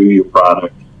to review your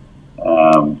product.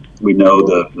 We know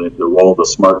the role of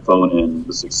the smartphone in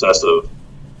the success of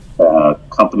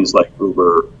companies like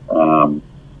Uber, and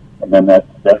then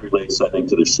that relates, I think,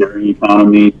 to the sharing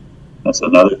economy. That's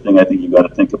another thing I think you've got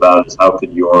to think about is how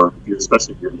could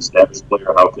especially if you're an established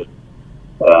player, how could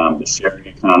the sharing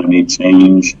economy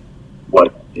change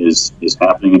what is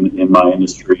happening in my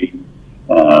industry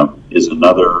is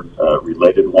another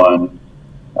related one.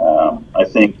 I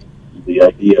think the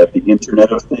idea of the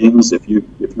Internet of Things, if you're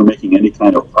making any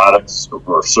kind of products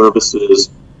or services,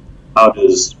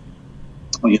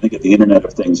 when you think of the Internet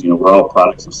of Things, where all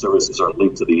products and services are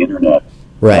linked to the Internet.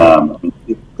 Right.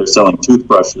 They're selling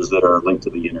toothbrushes that are linked to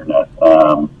the Internet.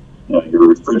 Your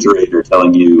refrigerator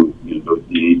telling you you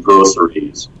need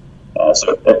groceries.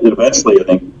 So eventually, I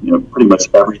think pretty much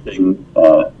everything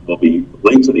will be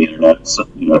linked to the Internet. So,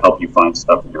 help you find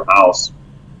stuff in your house.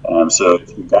 So if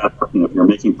if you're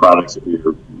making products, if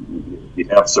you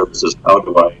have services, how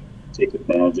do I take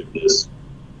advantage of this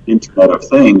Internet of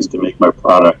Things to make my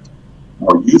product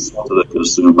more useful to the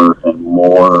consumer and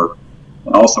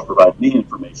also provide me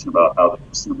information about how the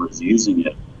consumer is using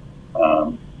it?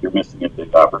 You're missing a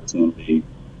big opportunity.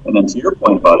 And then to your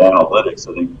point about analytics,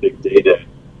 I think big data,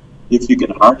 if you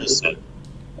can harness it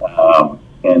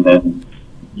and then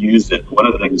use it, one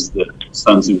of the things that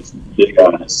Sun Tzu is big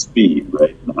on is speed,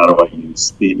 right? And how do I use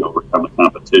speed to overcome a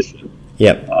competition?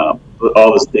 Yep.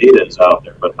 All this data is out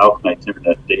there, but how can I turn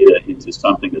that data into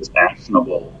something that's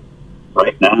actionable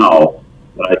right now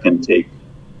that I can take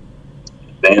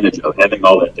advantage of? Having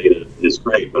all that data is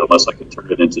great, but unless I can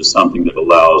turn it into something that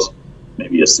allows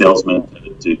maybe a salesman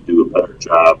to do a better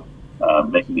job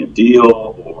making a deal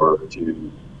or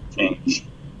to change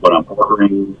what I'm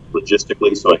ordering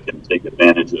logistically so I can take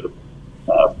advantage of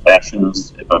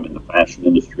fashions if I'm in the fashion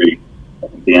industry, I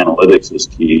think the analytics is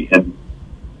key. And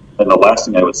the last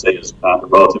thing I would say is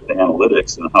relative to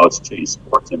analytics and how it's changed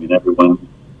sports. I mean, everyone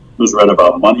who's read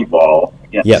about Moneyball,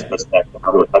 again, this goes back to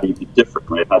how do you be different,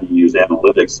 right? How do you use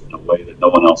analytics in a way that no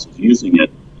one else is using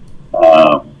it?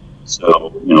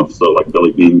 So like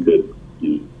Billy Beane could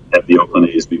have the Oakland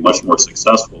A's be much more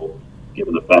successful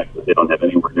given the fact that they don't have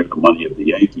anywhere near the money of the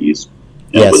Yankees.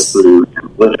 And Yes. it was through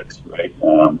analytics, right?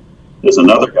 There's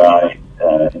another guy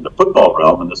in the football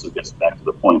realm, and this gets back to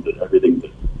the point that everything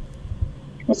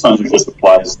that Sun Tzu just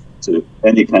applies to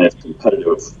any kind of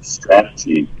competitive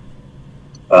strategy.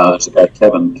 There's a guy,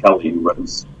 Kevin Kelly, who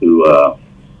is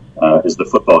the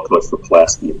football coach for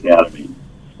Pulaski Academy.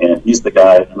 And he's the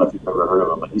guy, I don't know if you've ever heard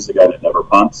of him, but he's the guy that never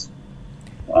punts.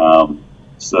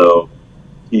 So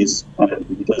he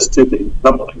does a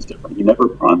couple things different. He never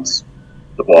punts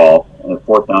the ball, and at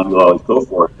fourth down, he'll always go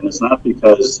for it. And it's not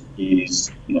because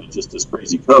he's just this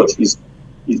crazy coach. He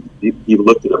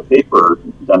looked at a paper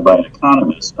done by an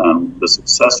economist on the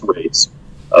success rates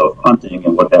of punting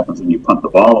and what happens when you punt the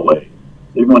ball away.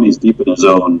 Even when he's deep in his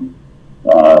own,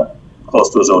 close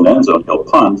to his own end zone, he'll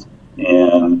punt,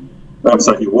 and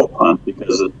he won't punt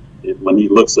because when he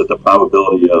looks at the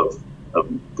probability of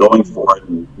going for it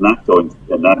and not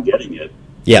getting it,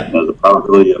 the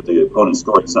probability of the opponent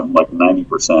scoring something like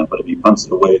 90%, but if he punts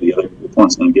it away, the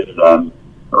opponent's going to get it on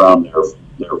around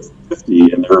their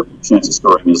 50, and their chance of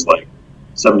scoring is like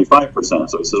 75%.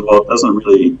 So he says, well, it doesn't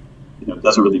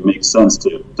really make sense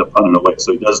to punt it away.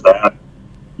 So he does that.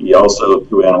 He also,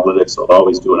 through analytics, will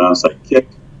always do an onside kick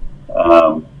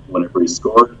whenever he's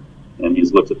scored, and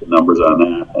he's looked at the numbers on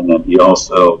that. And then he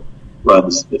also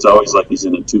runs. It's always like he's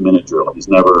in a 2-minute drill. He's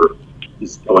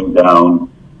going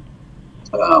down,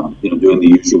 doing the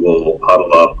usual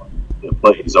huddle up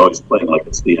play. He's always playing like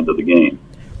it's the end of the game.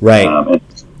 Right. And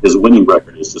his winning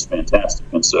record is just fantastic.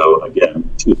 And so, again,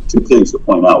 two things to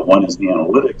point out. One is the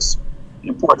analytics, the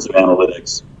importance of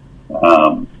analytics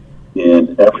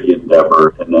in every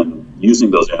endeavor, and then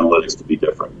using those analytics to be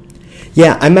different.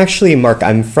 Yeah, Mark,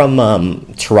 I'm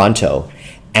from Toronto.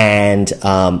 And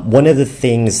one of the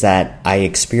things that I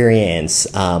experience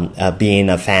being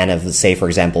a fan of, say, for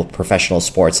example, professional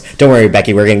sports. Don't worry,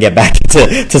 Becky, we're going to get back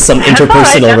to some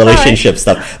interpersonal relationship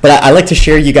stuff. But I like to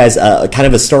share you guys kind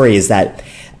of a story is that,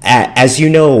 as you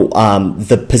know,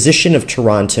 the position of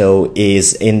Toronto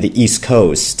is in the East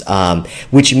Coast,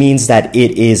 which means that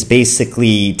it is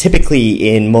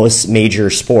typically in most major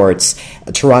sports,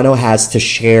 Toronto has to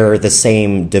share the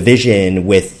same division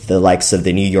with the likes of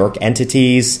the New York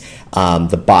entities,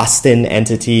 the Boston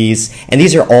entities, and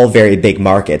these are all very big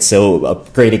markets. So a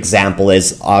great example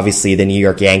is obviously the New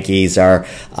York Yankees are,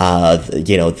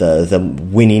 the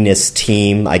winningest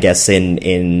team, I guess,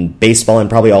 in baseball and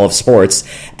probably all of sports.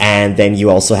 And then you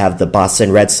also have the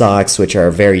Boston Red Sox, which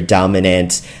are very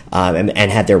dominant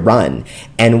and had their run.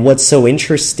 And what's so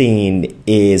interesting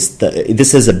is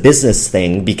this is a business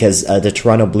thing because the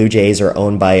Toronto Blue Jays are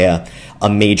owned by a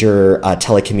major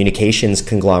telecommunications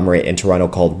conglomerate in Toronto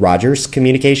called Rogers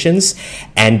Communications.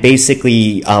 And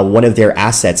basically, one of their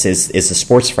assets is a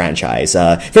sports franchise,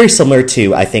 very similar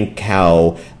to, I think,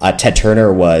 how Ted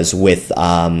Turner was with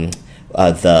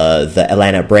the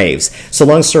Atlanta Braves. So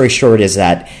long story short is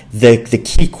that the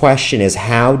key question is,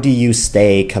 how do you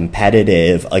stay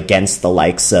competitive against the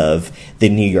likes of the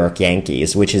New York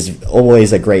Yankees, which is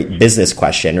always a great business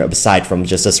question aside from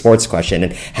just a sports question,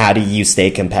 and how do you stay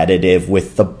competitive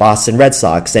with the Boston Red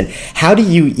Sox, and how do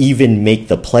you even make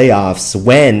the playoffs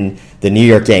when the New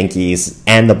York Yankees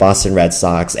and the Boston Red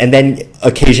Sox, and then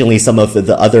occasionally some of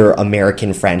the other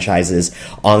American franchises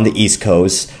on the East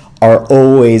Coast are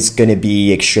always going to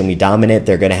be extremely dominant.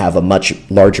 They're going to have a much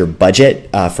larger budget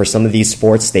for some of these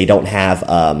sports. They don't have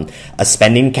a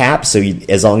spending cap, so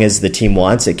as long as the team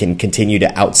wants, it can continue to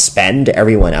outspend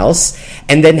everyone else.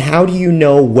 And then how do you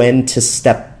know when to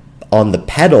step on the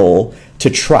pedal to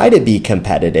try to be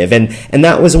competitive? And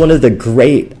that was one of the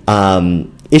great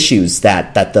issues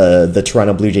that the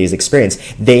Toronto Blue Jays experienced.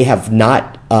 They have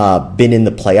not been in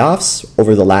the playoffs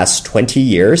over the last 20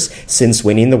 years since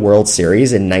winning the World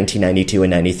Series in 1992 and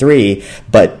 93.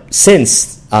 But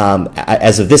since,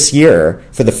 as of this year,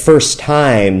 for the first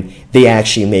time, they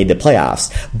actually made the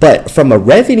playoffs. But from a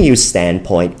revenue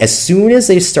standpoint, as soon as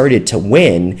they started to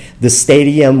win, the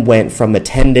stadium went from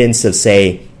attendance of,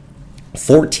 say,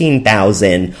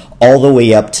 14,000 all the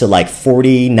way up to like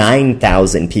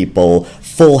 49,000 people,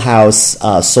 full house,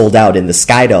 sold out in the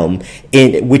Skydome,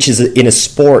 which is in a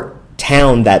sport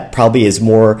town that probably is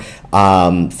more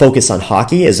focused on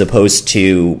hockey as opposed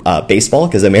to baseball,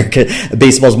 because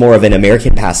baseball is more of an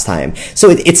American pastime. So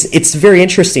it's very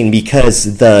interesting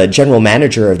because the general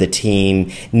manager of the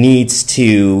team needs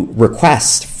to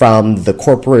request from the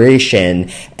corporation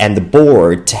and the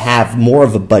board to have more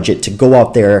of a budget to go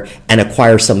out there and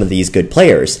acquire some of these good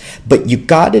players. But you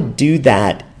got to do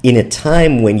that in a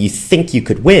time when you think you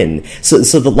could win. So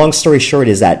the long story short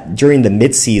is that during the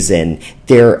midseason,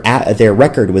 their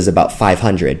record was about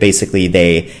 500. Basically,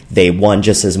 they won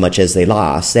just as much as they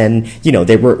lost, and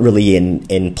they weren't really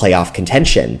in playoff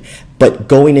contention. But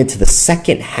going into the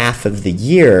second half of the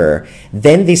year,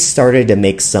 then they started to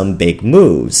make some big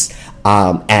moves.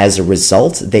 As a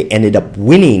result, they ended up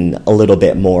winning a little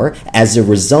bit more. As a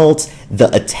result, the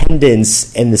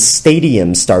attendance in the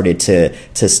stadium started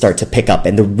to pick up,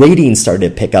 and the ratings started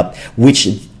to pick up, which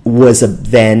was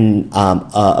then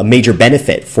a major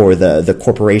benefit for the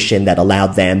corporation that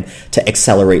allowed them to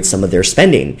accelerate some of their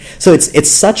spending. So it's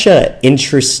such a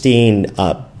interesting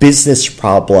business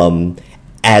problem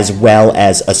as well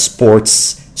as a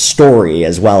sports story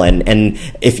as well, and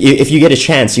if you get a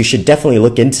chance, you should definitely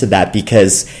look into that,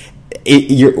 because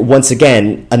you're once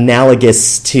again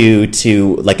analogous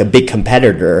to like a big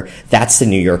competitor. That's the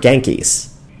New York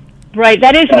Yankees. Right,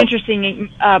 that is an interesting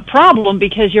problem,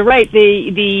 because you're right,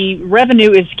 the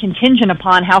revenue is contingent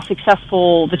upon how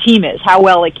successful the team is, how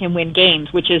well it can win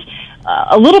games, which is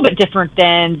a little bit different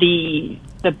than the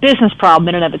business problem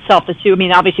in and of itself. The two,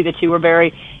 obviously the two are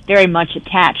very, very much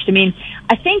attached.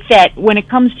 I think that when it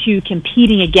comes to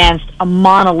competing against a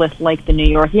monolith like the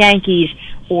New York Yankees,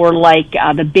 or like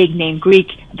the big name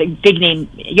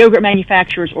yogurt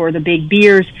manufacturers, or the big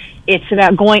beers, it's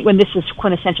about going, when this is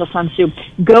quintessential Sun Tzu,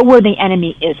 go where the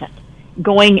enemy isn't.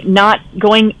 Going not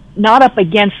up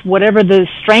against whatever the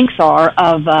strengths are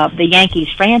of the Yankees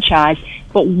franchise,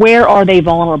 but where are they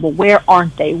vulnerable? Where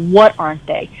aren't they? What aren't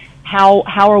they? How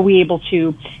are we able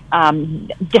to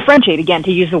differentiate? Again,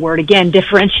 to use the word again,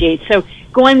 differentiate. So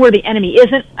going where the enemy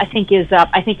isn't, I think is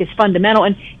fundamental.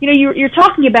 And you're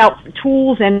talking about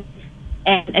tools and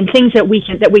things that we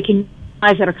can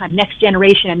utilize that are kind of next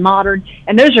generation and modern.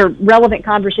 And those are relevant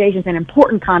conversations and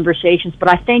important conversations. But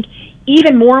I think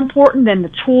even more important than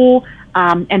the tool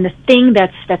and the thing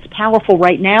that's powerful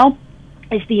right now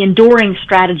is the enduring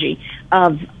strategy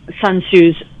of Sun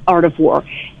Tzu's Art of War.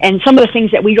 And some of the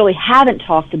things that we really haven't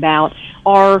talked about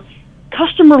are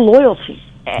customer loyalty,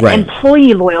 right,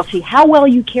 employee loyalty, how well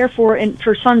you care for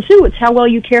Sun Tzu. It's how well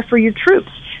you care for your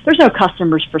troops. There's no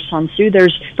customers for Sun Tzu.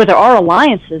 But there are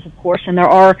alliances, of course, and there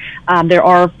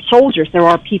are soldiers. There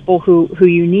are people who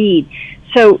you need.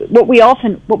 So what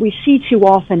we see too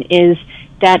often is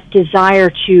that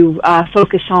desire to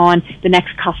focus on the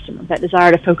next customer, that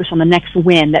desire to focus on the next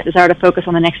win, that desire to focus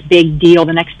on the next big deal,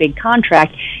 the next big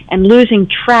contract, and losing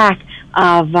track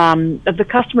of the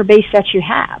customer base that you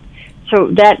have. So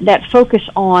that focus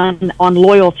on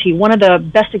loyalty. One of the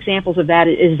best examples of that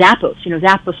is Zappos.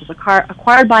 Zappos was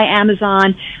acquired by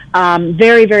Amazon,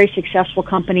 very, very successful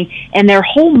company, and their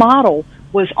whole model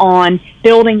was on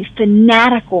building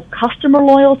fanatical customer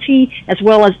loyalty as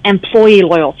well as employee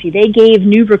loyalty. They gave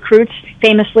new recruits,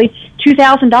 famously,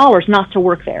 $2,000 not to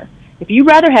work there. If you'd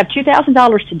rather have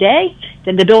 $2,000 today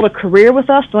than to build a career with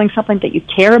us, doing something that you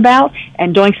care about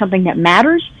and doing something that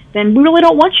matters, then we really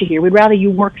don't want you here. We'd rather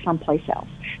you work someplace else.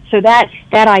 So that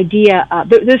idea,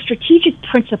 the strategic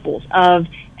principles of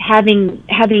having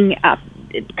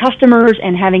customers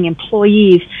and having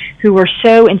employees who are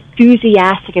so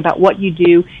enthusiastic about what you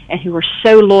do and who are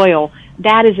so loyal,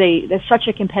 that's such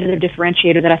a competitive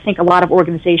differentiator that I think a lot of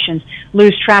organizations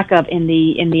lose track of in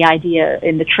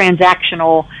the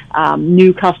transactional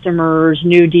new customers,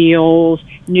 new deals,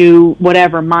 new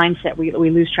whatever mindset. We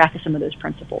lose track of some of those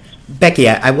principles. Becky,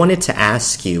 I wanted to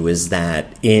ask you is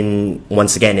that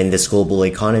once again in this global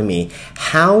economy,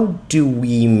 how do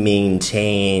we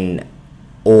maintain,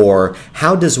 or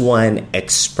how does one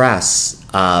express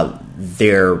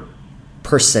their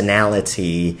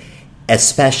personality,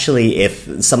 especially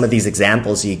if some of these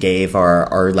examples you gave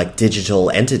are like digital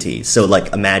entities? So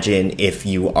like imagine if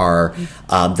you are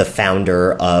the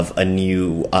founder of a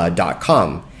new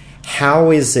 .com.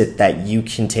 How is it that you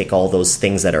can take all those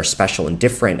things that are special and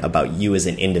different about you as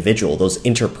an individual, those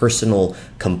interpersonal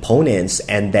components,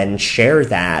 and then share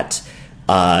that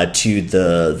to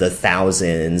the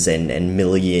thousands and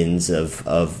millions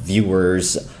of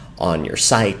viewers on your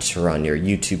site or on your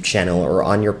YouTube channel or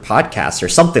on your podcast or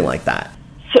something like that?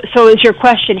 So is your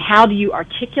question, how do you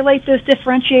articulate those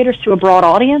differentiators to a broad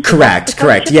audience? Correct.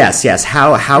 Yes.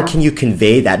 How can you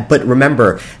convey that? But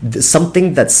remember,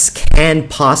 something that can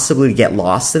possibly get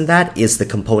lost in that is the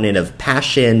component of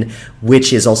passion,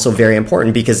 which is also very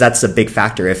important, because that's a big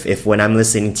factor. If when I'm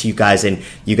listening to you guys and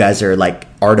you guys are like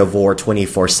Art of War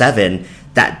 24/7,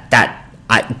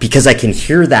 because I can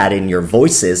hear that in your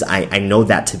voices, I know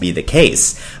that to be the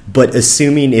case. But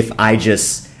assuming if I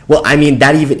just Well, I mean,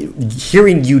 that even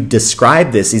hearing you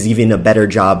describe this is even a better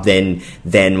job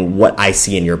than what I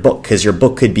see in your book, because your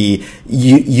book could be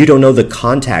you don't know the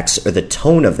context or the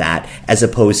tone of that as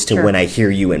opposed to when I hear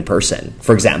you in person,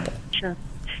 for example.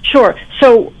 Sure.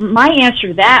 So my answer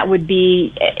to that would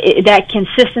be that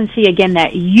consistency, again,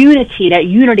 that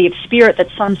unity of spirit that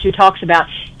Sun Tzu talks about,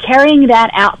 carrying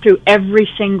that out through every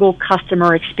single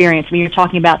customer experience. I mean, you're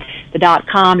talking about the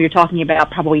 .com, you're talking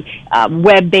about probably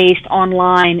web-based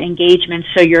online engagement.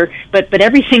 So but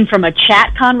everything from a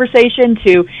chat conversation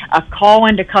to a call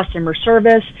into customer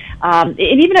service, and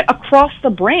even across the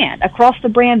brand,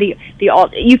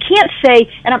 you can't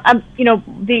say, and I'm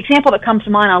the example that comes to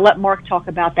mind, I'll let Mark talk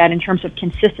about that in terms of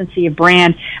consistency of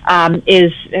brand,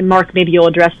 is, and Mark, maybe you'll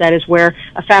address that, is where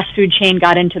a fast food chain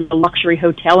got into the luxury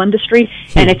hotel industry,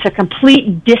 and it's a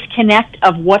complete disconnect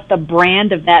of what the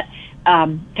brand of that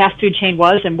fast food chain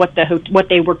was and what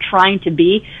they were trying to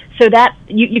be. So that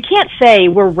you can't say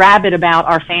we're rabid about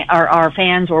our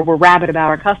fans or we're rabid about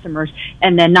our customers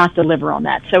and then not deliver on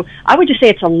that. So I would just say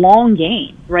it's a long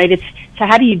game, right? So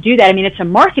how do you do that? I mean, it's a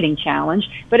marketing challenge,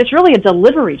 but it's really a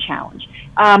delivery challenge.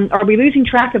 Are we losing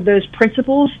track of those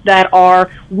principles that are,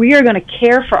 we are going to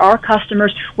care for our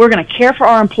customers, we're going to care for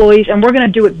our employees, and we're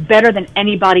going to do it better than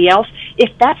anybody else? If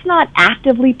that's not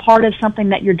actively part of something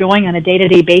that you're doing on a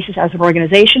day-to-day basis as an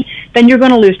organization, then you're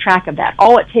going to lose track of that.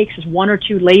 All it takes is one or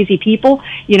two lazy people,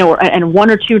 and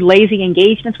one or two lazy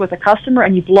engagements with a customer,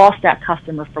 and you've lost that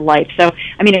customer for life. So,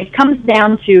 I mean, it comes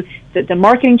down to the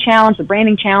marketing challenge, the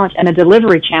branding challenge, and the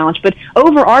delivery challenge. But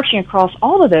overarching across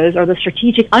all of those are the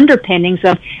strategic underpinnings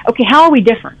of, okay, how are we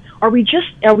different? Are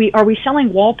we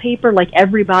selling wallpaper like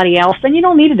everybody else? Then you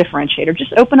don't need a differentiator.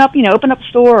 Just open up a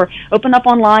store, or open up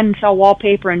online and sell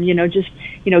wallpaper, and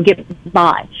get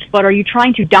by. But are you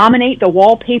trying to dominate the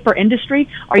wallpaper industry?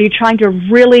 Are you trying to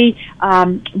really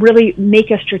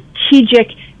make a strategic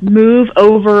move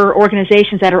over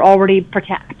organizations that are already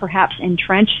perhaps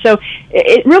entrenched? So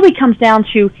it really comes down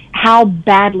to how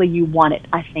badly you want it,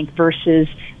 I think, versus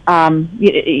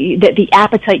the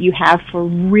appetite you have for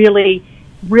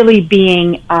really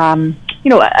being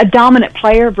a dominant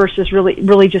player versus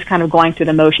really just kind of going through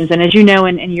the motions. And as you know,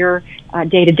 in your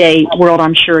day-to-day world,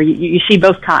 I'm sure you see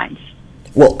both kinds.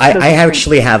 Well, I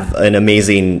actually have an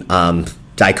amazing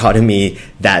dichotomy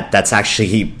that's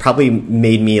actually probably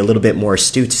made me a little bit more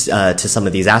astute to some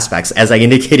of these aspects. As I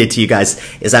indicated to you guys,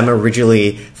 is I'm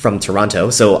originally from Toronto,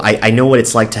 so I know what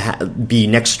it's like to be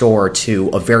next door to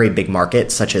a very big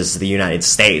market such as the United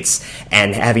States,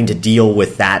 and having to deal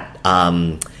with that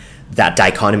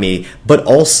dichotomy. But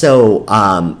also,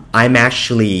 I'm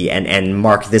actually, and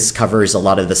Mark, this covers a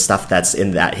lot of the stuff that's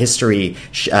in that History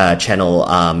Channel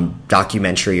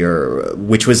documentary,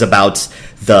 which was about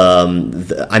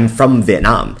I'm from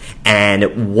Vietnam,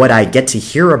 and what I get to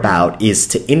hear about is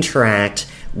to interact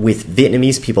with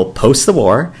Vietnamese people post the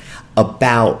war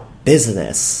about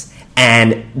business.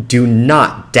 And do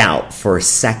not doubt for a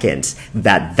second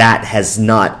that has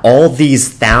not, all these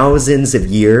thousands of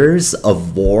years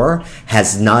of war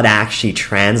has not actually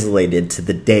translated to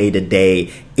the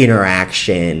day-to-day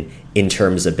interaction in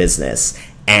terms of business.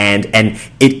 And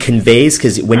it conveys,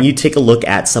 because when you take a look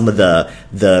at some of the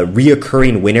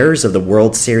reoccurring winners of the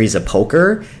World Series of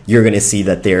Poker, you're going to see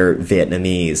that they're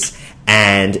Vietnamese.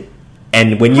 And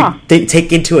when you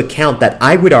take into account that,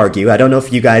 I would argue, I don't know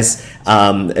if you guys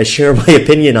share my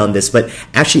opinion on this, but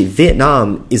actually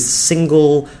Vietnam is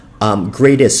single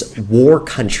greatest war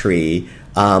country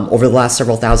over the last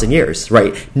several thousand years,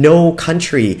 right? No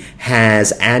country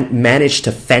has managed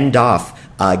to fend off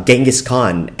Genghis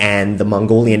Khan and the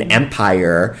Mongolian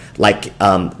Empire,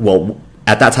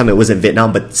 at that time it was in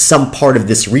Vietnam, but some part of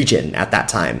this region at that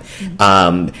time.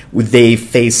 They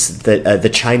faced the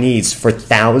Chinese for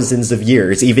thousands of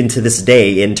years, even to this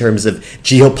day. In terms of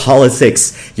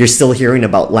geopolitics, you're still hearing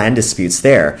about land disputes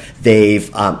there. They've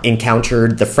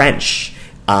encountered the French,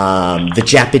 the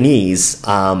Japanese,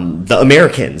 the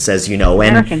Americans, as you know.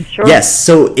 And sure. Yes,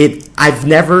 so I've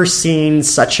never seen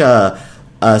such a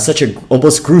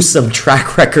almost gruesome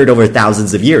track record over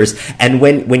thousands of years. And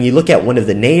when you look at one of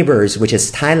the neighbors, which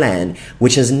is Thailand,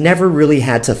 which has never really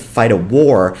had to fight a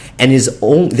war, and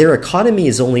their economy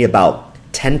is only about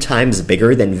 10 times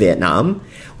bigger than Vietnam.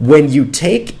 When you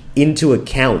take into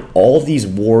account all these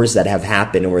wars that have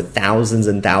happened over thousands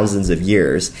and thousands of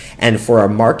years, and for a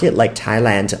market like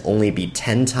Thailand to only be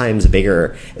 10 times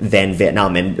bigger than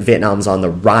Vietnam, and Vietnam's on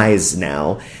the rise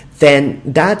now, then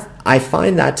I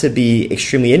find that to be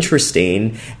extremely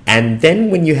interesting. And then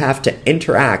when you have to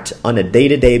interact on a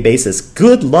day-to-day basis,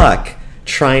 good luck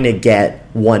trying to get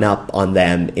one up on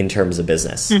them in terms of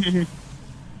business.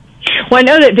 Mm-hmm. Well, I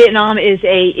know that Vietnam is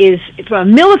from a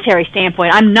military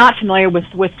standpoint. I'm not familiar with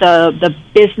the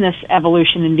business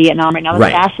evolution in Vietnam right now.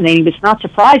 That's fascinating, but it's not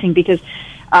surprising because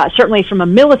certainly from a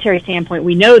military standpoint,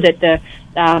 we know that the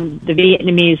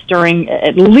Vietnamese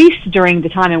at least during the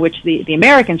time in which the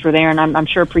Americans were there, and I'm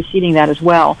sure preceding that as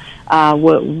well,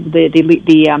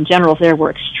 the generals there were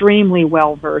extremely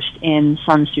well versed in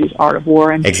Sun Tzu's Art of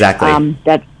War, and exactly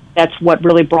that's what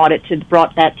really brought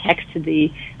that text to the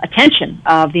attention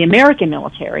of the American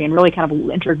military, and really kind of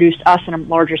introduced us in a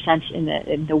larger sense in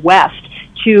the West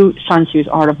to Sun Tzu's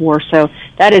Art of War. So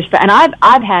that is, and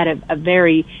I've had a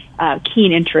very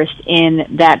keen interest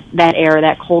in that era,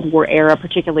 that Cold War era,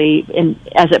 particularly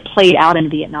as it played out in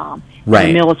Vietnam. Right. And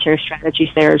the military strategies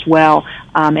there as well,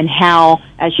 and how,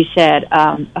 as you said,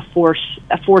 a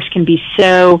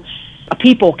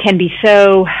people can be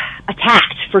so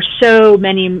attacked for so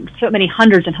many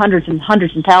hundreds and hundreds and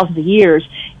hundreds and thousands of years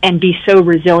and be so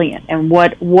resilient, and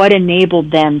what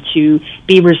enabled them to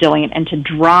be resilient and to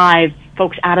drive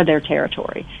folks out of their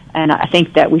territory. And I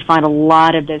think that we find a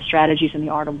lot of those strategies in the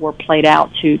Art of War played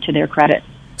out to their credit.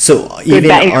 So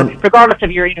regardless of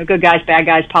your good guys, bad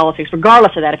guys politics,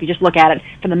 regardless of that, if you just look at it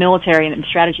from the military and the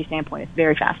strategy standpoint, it's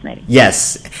very fascinating.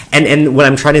 Yes, and what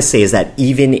I'm trying to say is that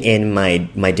even in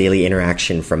my daily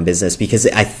interaction from business, because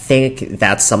I think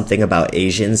that's something about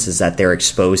Asians, is that they're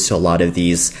exposed to a lot of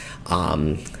these.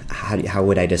 How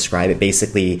would I describe it?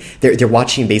 Basically, they're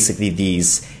watching basically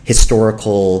these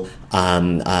historical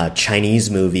Chinese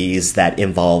movies that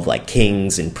involve like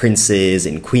kings and princes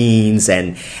and queens,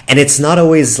 and it's not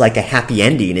always like a happy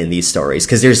ending in these stories,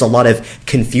 because there's a lot of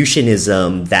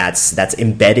Confucianism that's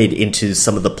embedded into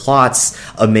some of the plots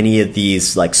of many of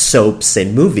these like soaps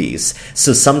and movies.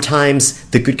 So sometimes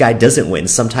the good guy doesn't win.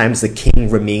 Sometimes the king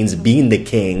remains being the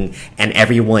king, and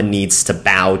everyone needs to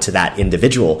bow to that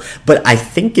individual. But I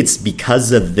think it's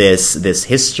because of this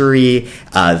history,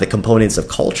 the components of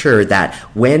culture, that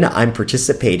when I'm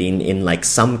participating in like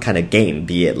some kind of game,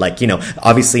 be it like,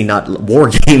 obviously not war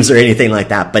games or anything like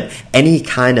that, but any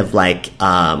kind of like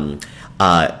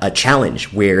a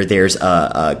challenge where there's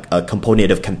a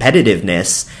component of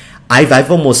competitiveness,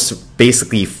 I've almost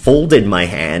basically folded my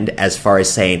hand as far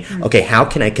as saying, okay, how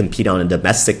can I compete on a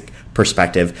domestic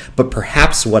perspective? But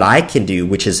perhaps what I can do,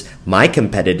 which is my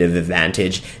competitive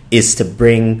advantage, is to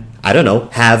bring,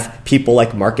 have people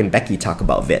like Mark and Becky talk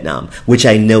about Vietnam, which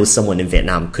I know someone in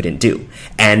Vietnam couldn't do,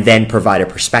 and then provide a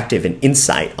perspective and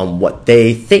insight on what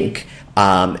they think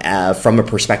from a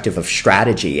perspective of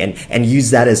strategy, and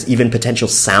use that as even potential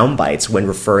sound bites when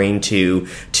referring to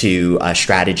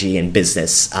strategy and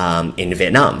business in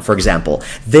Vietnam, for example.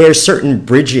 There's certain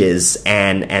bridges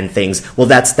and things. Well,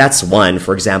 that's one,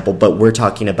 for example, but we're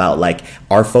talking about like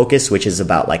our focus, which is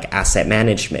about like asset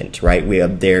management, right?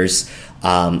 There's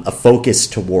a focus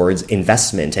towards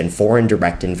investment and foreign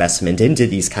direct investment into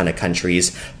these kind of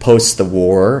countries post the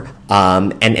war,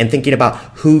 and thinking about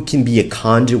who can be a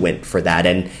conduit for that,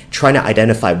 and trying to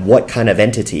identify what kind of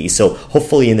entity. So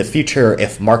hopefully in the future,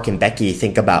 if Mark and Becky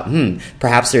think about,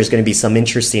 perhaps there's going to be some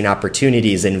interesting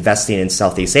opportunities in investing in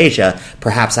Southeast Asia,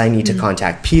 perhaps I need to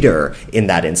contact Peter in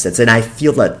that instance. And I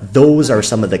feel that those are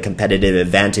some of the competitive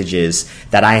advantages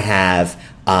that I have,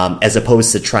 as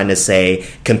opposed to trying to say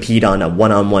compete on a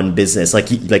one-on-one business. Like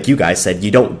you guys said,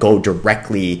 you don't go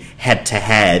directly head to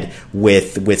head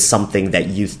with something that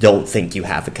you don't think you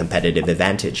have a competitive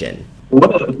advantage in.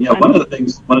 One of the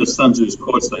things, one of Sun Tzu's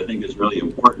quotes that I think is really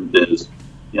important is,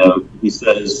 he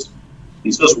says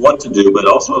what to do, but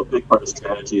also a big part of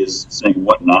strategy is saying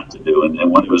what not to do. And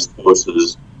one of his quotes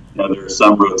is, there are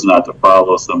some roads not to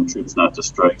follow, some troops not to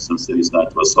strike, some cities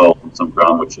not to assault, and some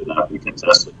ground which should not be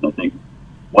contested. And I think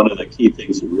one of the key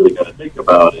things you really got to think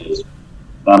about is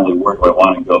not only where do I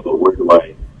want to go, but where do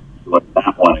I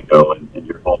not want to go? And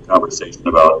your whole conversation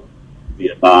about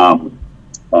Vietnam,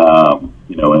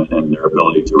 and their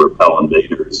ability to repel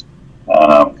invaders,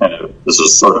 this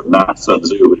is sort of not Sun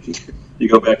Tzu. But you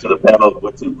go back to the Battle of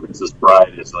Wits and Princess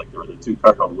Bride. It's like there were the two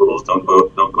cardinal rules: don't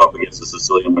go up against the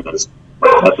Sicilian when there's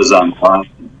death is on the line.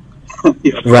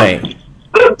 Right.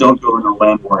 Don't go into a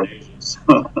land war in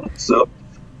Asia. So.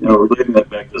 Relating that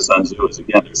back to Sun Tzu is,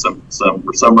 again, there's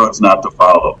some roads not to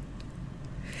follow.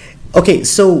 Okay,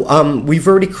 so we've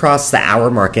already crossed the hour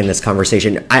mark in this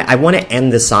conversation. I want to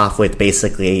end this off with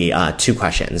basically two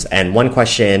questions. And one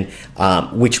question,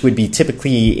 which would be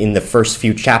typically in the first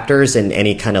few chapters in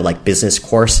any kind of like business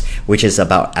course, which is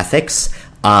about ethics.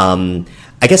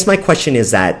 I guess my question is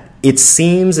that it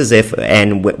seems as if,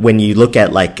 and when you look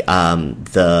at like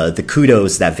the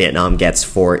kudos that Vietnam gets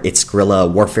for its guerrilla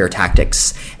warfare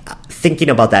tactics, thinking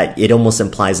about that, it almost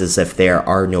implies as if there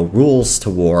are no rules to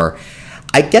war.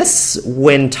 I guess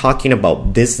when talking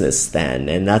about business then,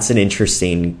 and that's an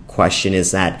interesting question,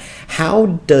 is that how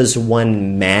does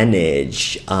one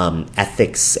manage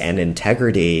ethics and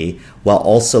integrity while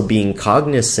also being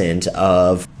cognizant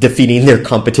of defeating their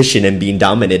competition and being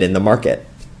dominant in the market?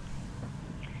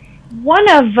 One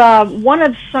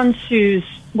of Sun Tzu's,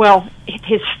 well,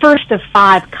 his first of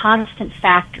 5 constant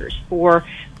factors for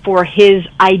his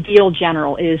ideal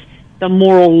general is the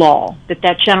moral law,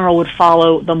 that general would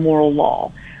follow the moral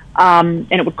law.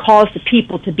 And it would cause the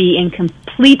people to be in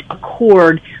complete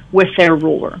accord with their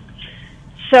ruler.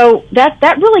 So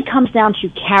that really comes down to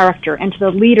character and to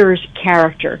the leader's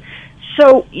character.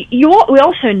 So we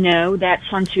also know that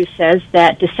Sun Tzu says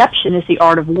that deception is the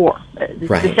art of war.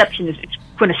 Right. Deception is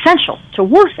quintessential to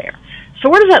warfare. So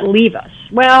where does that leave us?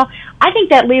 Well, I think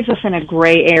that leaves us in a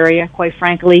gray area, quite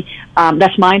frankly.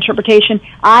 That's my interpretation.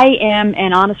 I am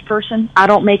an honest person. I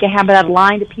don't make a habit out of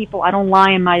lying to people. I don't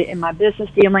lie in my business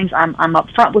dealings. I'm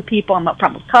upfront with people. I'm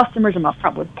upfront with customers. I'm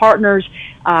upfront with partners.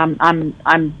 I'm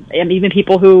even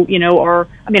people who are.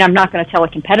 I mean, I'm not going to tell a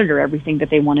competitor everything that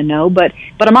they want to know, but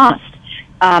I'm honest.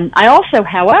 I also,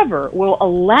 however, will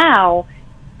allow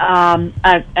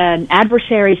an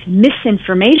adversary's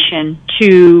misinformation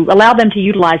to allow them to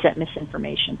utilize that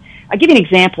misinformation. I'll give you an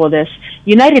example of this.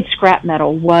 United Scrap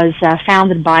Metal was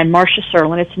founded by Marcia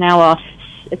Serlin. It's now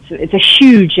it's a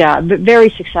huge, very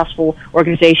successful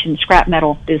organization, scrap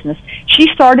metal business. She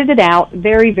started it out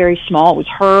very, very small. It was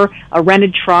her, a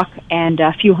rented truck, and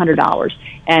a few $100s.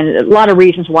 And a lot of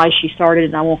reasons why she started,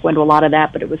 and I won't go into a lot of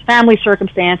that, but it was family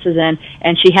circumstances,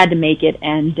 and she had to make it,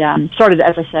 and started,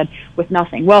 as I said, with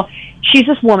nothing. Well, she's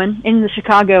this woman in the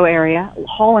Chicago area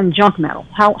hauling junk metal,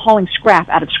 hauling scrap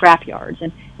out of scrap yards,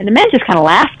 and the men just kind of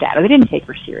laughed at her. They didn't take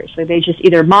her seriously. They just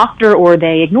either mocked her or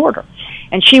they ignored her.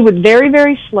 And she would very,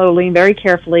 very slowly, very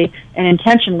carefully, and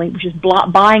intentionally, which is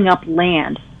buying up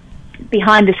land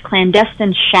behind this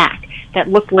clandestine shack that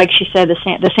looked like, she said,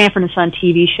 the Sanford and Son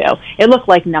TV show. It looked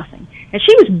like nothing. And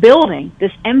she was building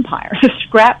this empire, this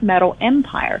scrap metal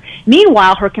empire.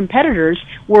 Meanwhile, her competitors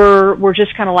were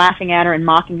just kind of laughing at her and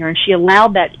mocking her, and she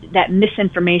allowed that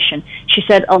misinformation. She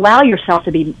said, allow yourself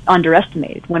to be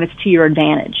underestimated when it's to your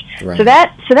advantage. Right. So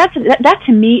that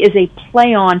to me is a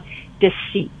play on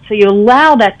deceit. So you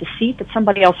allow that deceit that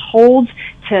somebody else holds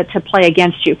to play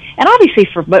against you. And obviously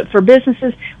for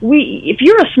businesses, if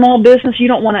you're a small business, you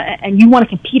don't want to, and you want to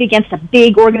compete against a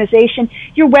big organization,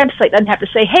 your website doesn't have to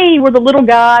say, hey, we're the little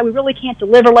guy, we really can't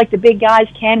deliver like the big guys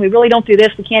can, we really don't do this,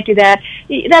 we can't do that.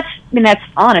 That's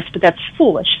honest, but that's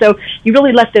foolish. So you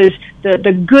really let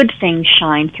the good things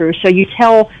shine through. So you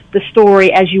tell the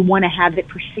story as you want to have it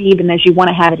perceived and as you want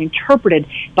to have it interpreted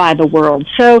by the world.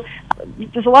 So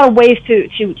there's a lot of ways to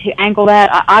angle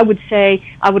that. I would say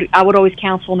I would always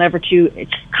counsel never to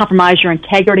compromise your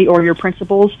integrity or your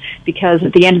principles, because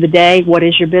at the end of the day, what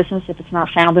is your business if it's not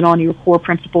founded on your core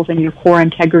principles and your core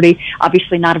integrity?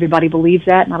 Obviously, not everybody believes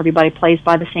that. Not everybody plays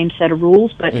by the same set of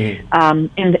rules. But and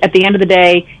at the end of the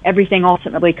day, everything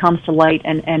ultimately comes to light.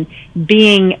 And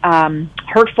being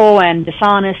hurtful and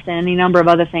dishonest and any number of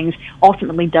other things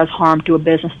ultimately does harm to a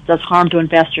business, does harm to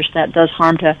investors, that does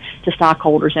harm to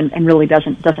stockholders, and really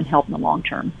doesn't help in the long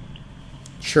term.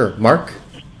 Sure. Mark?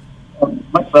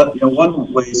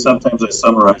 One way sometimes I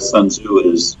summarize Sun Tzu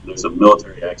is there's a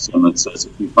military axiom that says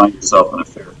if you find yourself in a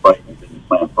fair fight, you didn't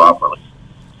plan properly.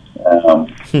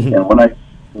 And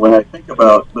when I think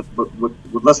about,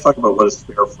 let's talk about what is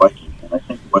fair fighting. And I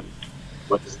think what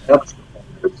established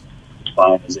competitors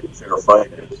define as a fair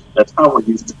fight is that's how we're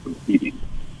used to competing,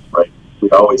 right? We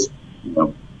always,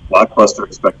 Blockbuster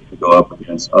expected to go up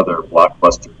against other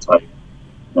Blockbuster type,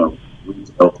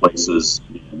 retail places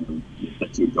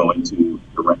that you go into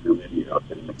to rent your video.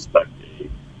 Didn't expect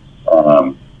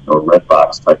a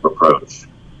Redbox type approach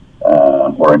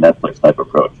or a Netflix type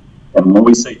approach. And when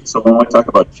we talk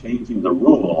about changing the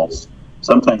rules,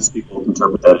 sometimes people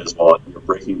interpret that as, well, you're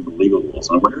breaking the legal rules.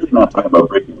 And we're really not talking about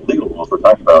breaking the legal rules. We're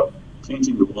talking about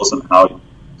changing the rules on how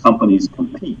companies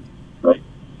compete, right?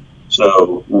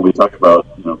 So when we talk about,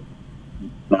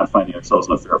 not finding ourselves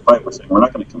in a fair fight, we're saying we're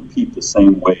not going to compete the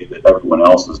same way that everyone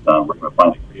else has done. We're going to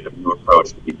find a creative new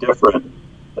approach to be different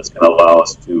that's going to allow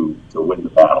us to win the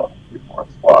battle before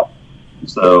it's fought.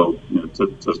 And so,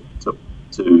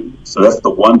 so that's the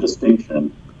one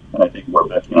distinction. And I think where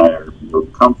Becky and I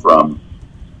come from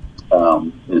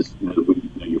is,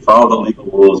 you follow the legal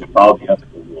rules, you follow the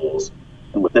ethical rules,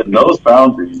 and within those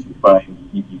boundaries, you find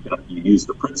you use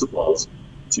the principles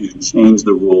to change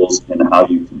the rules and how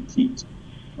you compete.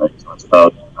 Right? So it's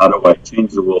about how do I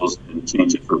change the rules and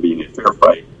change it from being a fair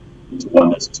fight into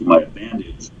one that's to my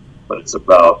advantage. But it's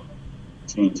about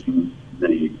changing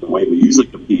the way we usually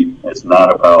compete. It's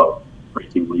not about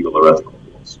breaking legal or ethical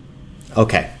rules.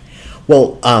 Okay.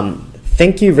 Well,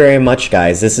 thank you very much,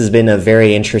 guys. This has been a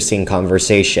very interesting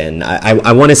conversation.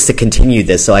 I want us to continue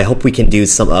this, so I hope we can do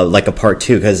some like a part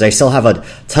 2, because I still have a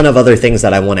ton of other things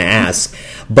that I want to ask.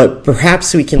 But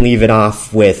perhaps we can leave it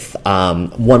off with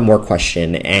one more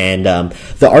question. And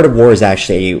The Art of War is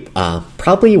actually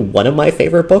probably one of my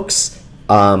favorite books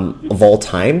of all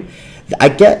time. I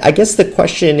guess the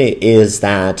question is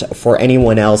that for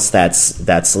anyone else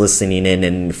that's listening in,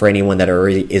 and for anyone that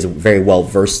is very well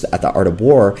versed at the Art of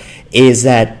War, is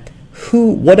that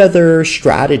what other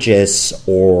strategists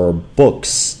or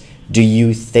books do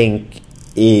you think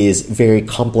is very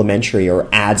complementary or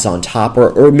adds on top,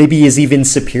 or maybe is even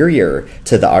superior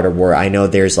to the Art of War? I know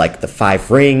there's like the 5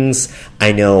 Rings.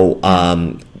 I know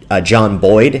John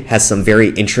Boyd has some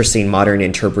very interesting modern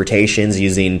interpretations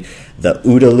using the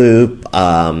OODA loop.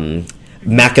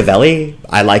 Machiavelli,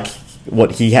 I like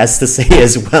what he has to say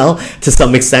as well. To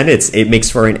some extent, it makes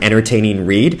for an entertaining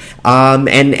read.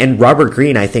 And Robert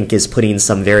Greene, I think, is putting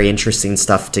some very interesting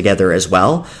stuff together as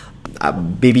well.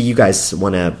 Maybe you guys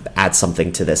want to add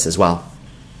something to this as well.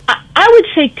 I would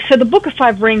say, so the Book of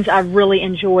 5 Rings I really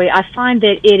enjoy. I find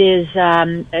that it is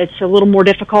it's a little more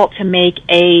difficult to make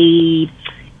a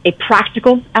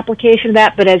practical application of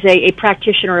that, but as a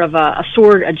practitioner of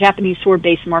a Japanese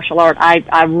sword-based martial art,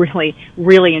 I really,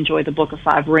 really enjoy the Book of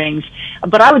 5 Rings.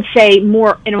 But I would say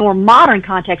in a more modern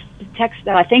context, texts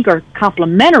that I think are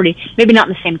complementary, maybe not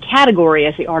in the same category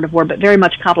as the Art of War, but very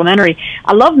much complementary.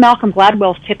 I love Malcolm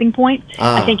Gladwell's Tipping Point.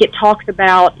 I think it talks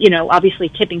about, obviously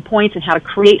tipping points and how to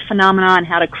create phenomena and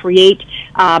how to create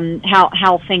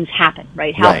how things happen,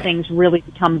 right? How things really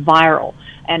become viral.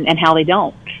 And how they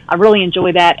don't. I really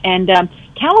enjoy that. And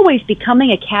Callaway's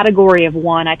becoming a category of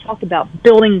one. I talked about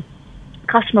building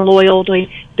customer loyalty,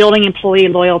 building employee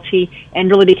loyalty, and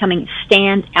really becoming a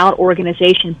stand-out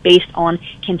organization based on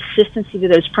consistency to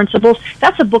those principles.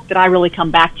 That's a book that I really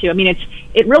come back to. I mean,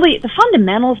 it really, the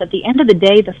fundamentals, at the end of the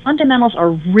day, the fundamentals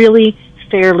are really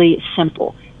fairly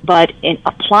simple. But in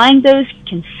applying those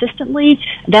consistently,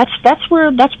 that's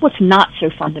what's not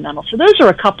so fundamental. So those are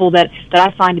a couple that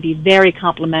I find to be very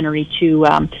complementary to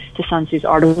Sun Tzu's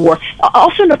Art of War.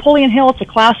 Also, Napoleon Hill, it's a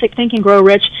classic, Think and Grow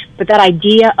Rich, but that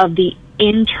idea of the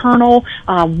internal,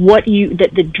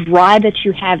 the drive that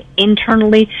you have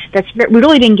internally, we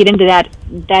really didn't get into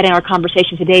that in our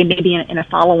conversation today, maybe in a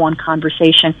follow-on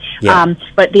conversation. Yeah.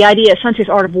 But the idea of Sun Tzu's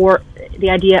Art of War, the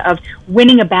idea of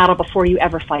winning a battle before you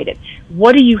ever fight it.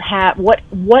 What do you have? What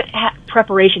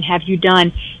preparation have you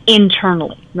done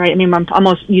internally? Right. I mean, I'm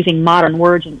almost using modern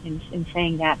words in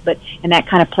saying that, and that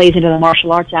kind of plays into the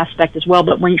martial arts aspect as well.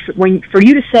 But for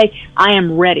you to say, I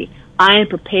am ready, I am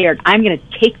prepared, I'm going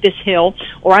to take this hill,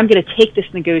 or I'm going to take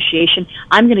this negotiation,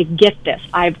 I'm going to get this.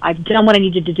 I've done what I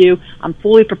needed to do. I'm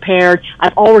fully prepared.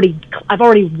 I've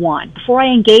already won. Before I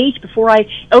engage, before I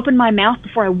open my mouth,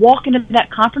 before I walk into that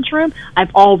conference room,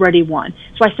 I've already won.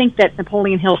 So I think that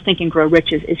Napoleon Hill's Think and Grow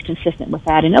Rich is consistent with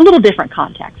that in a little different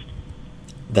context.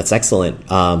 That's excellent.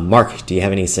 Mark, do you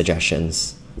have any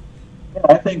suggestions? Yeah,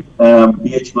 I think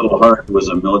B.H. Littlehart was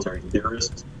a military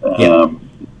theorist.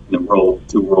 In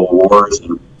two world wars,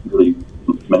 and really,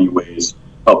 in many ways,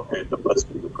 helped create the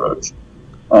Blitzkrieg approach.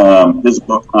 His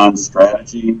book on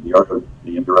strategy, The Art of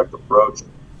the Indirect Approach,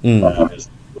 is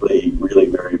really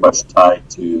very much tied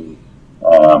to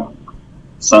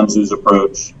Sun Tzu's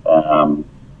approach, and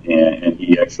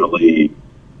he actually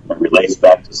relates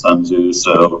back to Sun Tzu.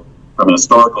 So, from an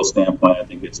historical standpoint, I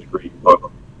think it's a great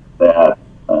book that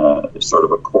is sort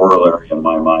of a corollary in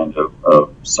my mind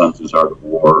of Sun Tzu's Art of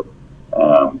War.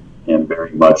 And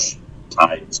very much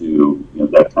tied to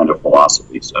that kind of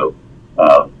philosophy. So,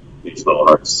 B.H.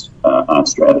 Littlehart's on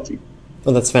strategy.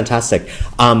 Well, that's fantastic.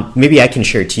 Maybe I can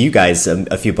share to you guys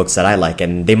a few books that I like,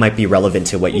 and they might be relevant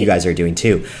to what you guys are doing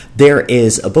too. There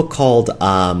is a book called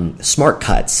Smart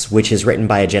Cuts, which is written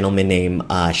by a gentleman named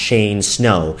Shane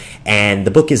Snow, and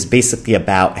the book is basically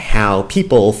about how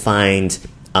people find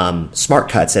smart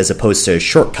cuts as opposed to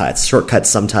shortcuts. Shortcuts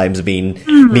sometimes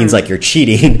means like you're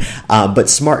cheating, but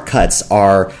smart cuts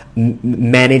are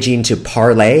managing to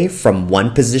parlay from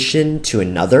one position to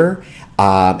another.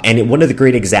 And one of the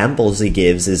great examples he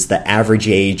gives is the average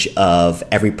age of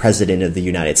every president of the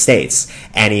United States.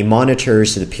 And he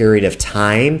monitors the period of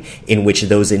time in which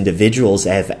those individuals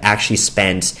have actually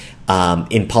spent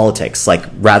in politics, like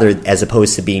rather as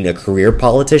opposed to being a career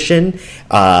politician,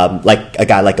 like a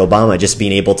guy like Obama, just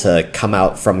being able to come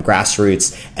out from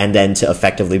grassroots and then to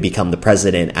effectively become the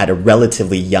president at a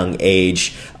relatively young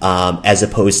age, as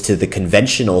opposed to the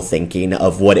conventional thinking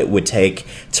of what it would take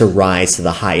to rise to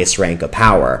the highest rank of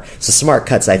power. So Smart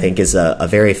Cuts, I think, is a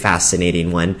very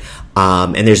fascinating one.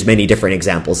 And there's many different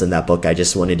examples in that book. I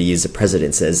just wanted to use the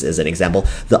presidents as an example.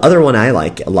 The other one I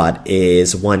like a lot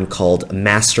is one called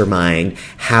Mastermind,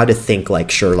 How to Think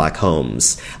Like Sherlock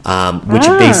Holmes, which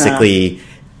basically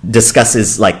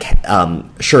discusses like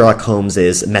Sherlock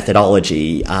Holmes's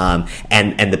methodology, and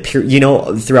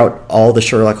the throughout all the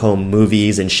Sherlock Holmes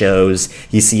movies and shows,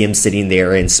 you see him sitting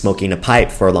there and smoking a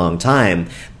pipe for a long time.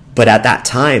 But at that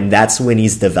time, that's when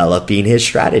he's developing his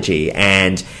strategy,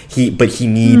 and he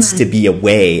needs to be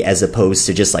away as opposed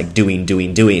to just like doing.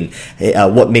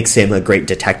 What makes him a great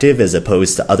detective as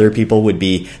opposed to other people would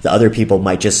be the other people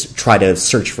might just try to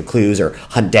search for clues or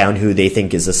hunt down who they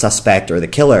think is the suspect or the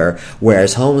killer,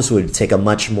 whereas Holmes would take a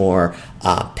much more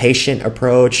patient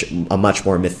approach, a much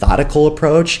more methodical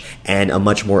approach, and a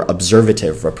much more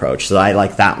observative approach. So I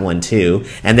like that one too.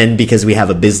 And then because we have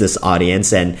a business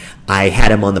audience, and I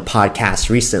had him on the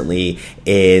podcast recently,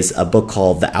 is a book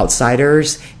called The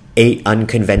Outsiders, 8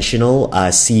 Unconventional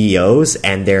CEOs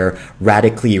and Their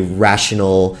Radically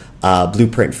Rational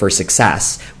Blueprint for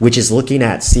Success, which is looking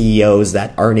at CEOs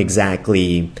that aren't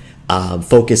exactly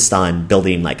focused on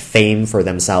building like fame for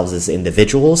themselves as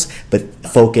individuals, but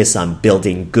focus on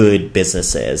building good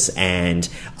businesses and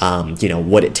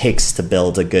what it takes to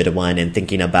build a good one, and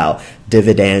thinking about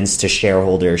dividends to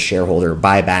shareholder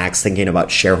buybacks, thinking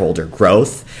about shareholder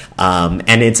growth,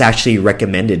 and it's actually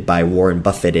recommended by Warren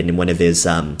Buffett in one of his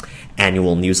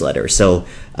annual newsletters. So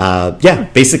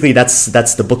basically that's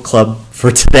the book club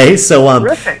for today. So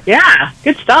terrific. Yeah,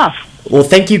 good stuff. Well,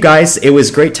 thank you guys. It was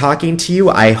great talking to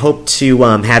you. I hope to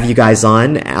have you guys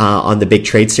on the Big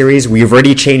Trade series. We've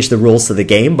already changed the rules to the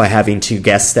game by having 2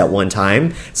 guests at one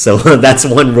time. So that's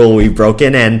one rule we've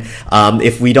broken. And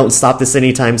if we don't stop this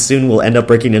anytime soon, we'll end up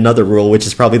breaking another rule, which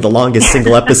is probably the longest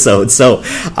single episode. So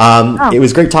it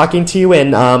was great talking to you,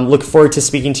 and look forward to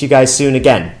speaking to you guys soon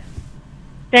again.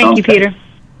 Thank you, Peter.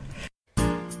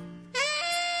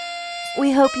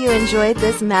 We hope you enjoyed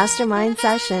this mastermind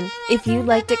session. If you'd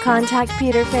like to contact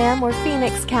Peter Pham or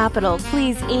Phoenix Capital,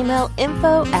 please email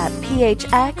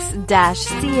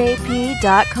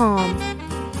info@phx-cap.com.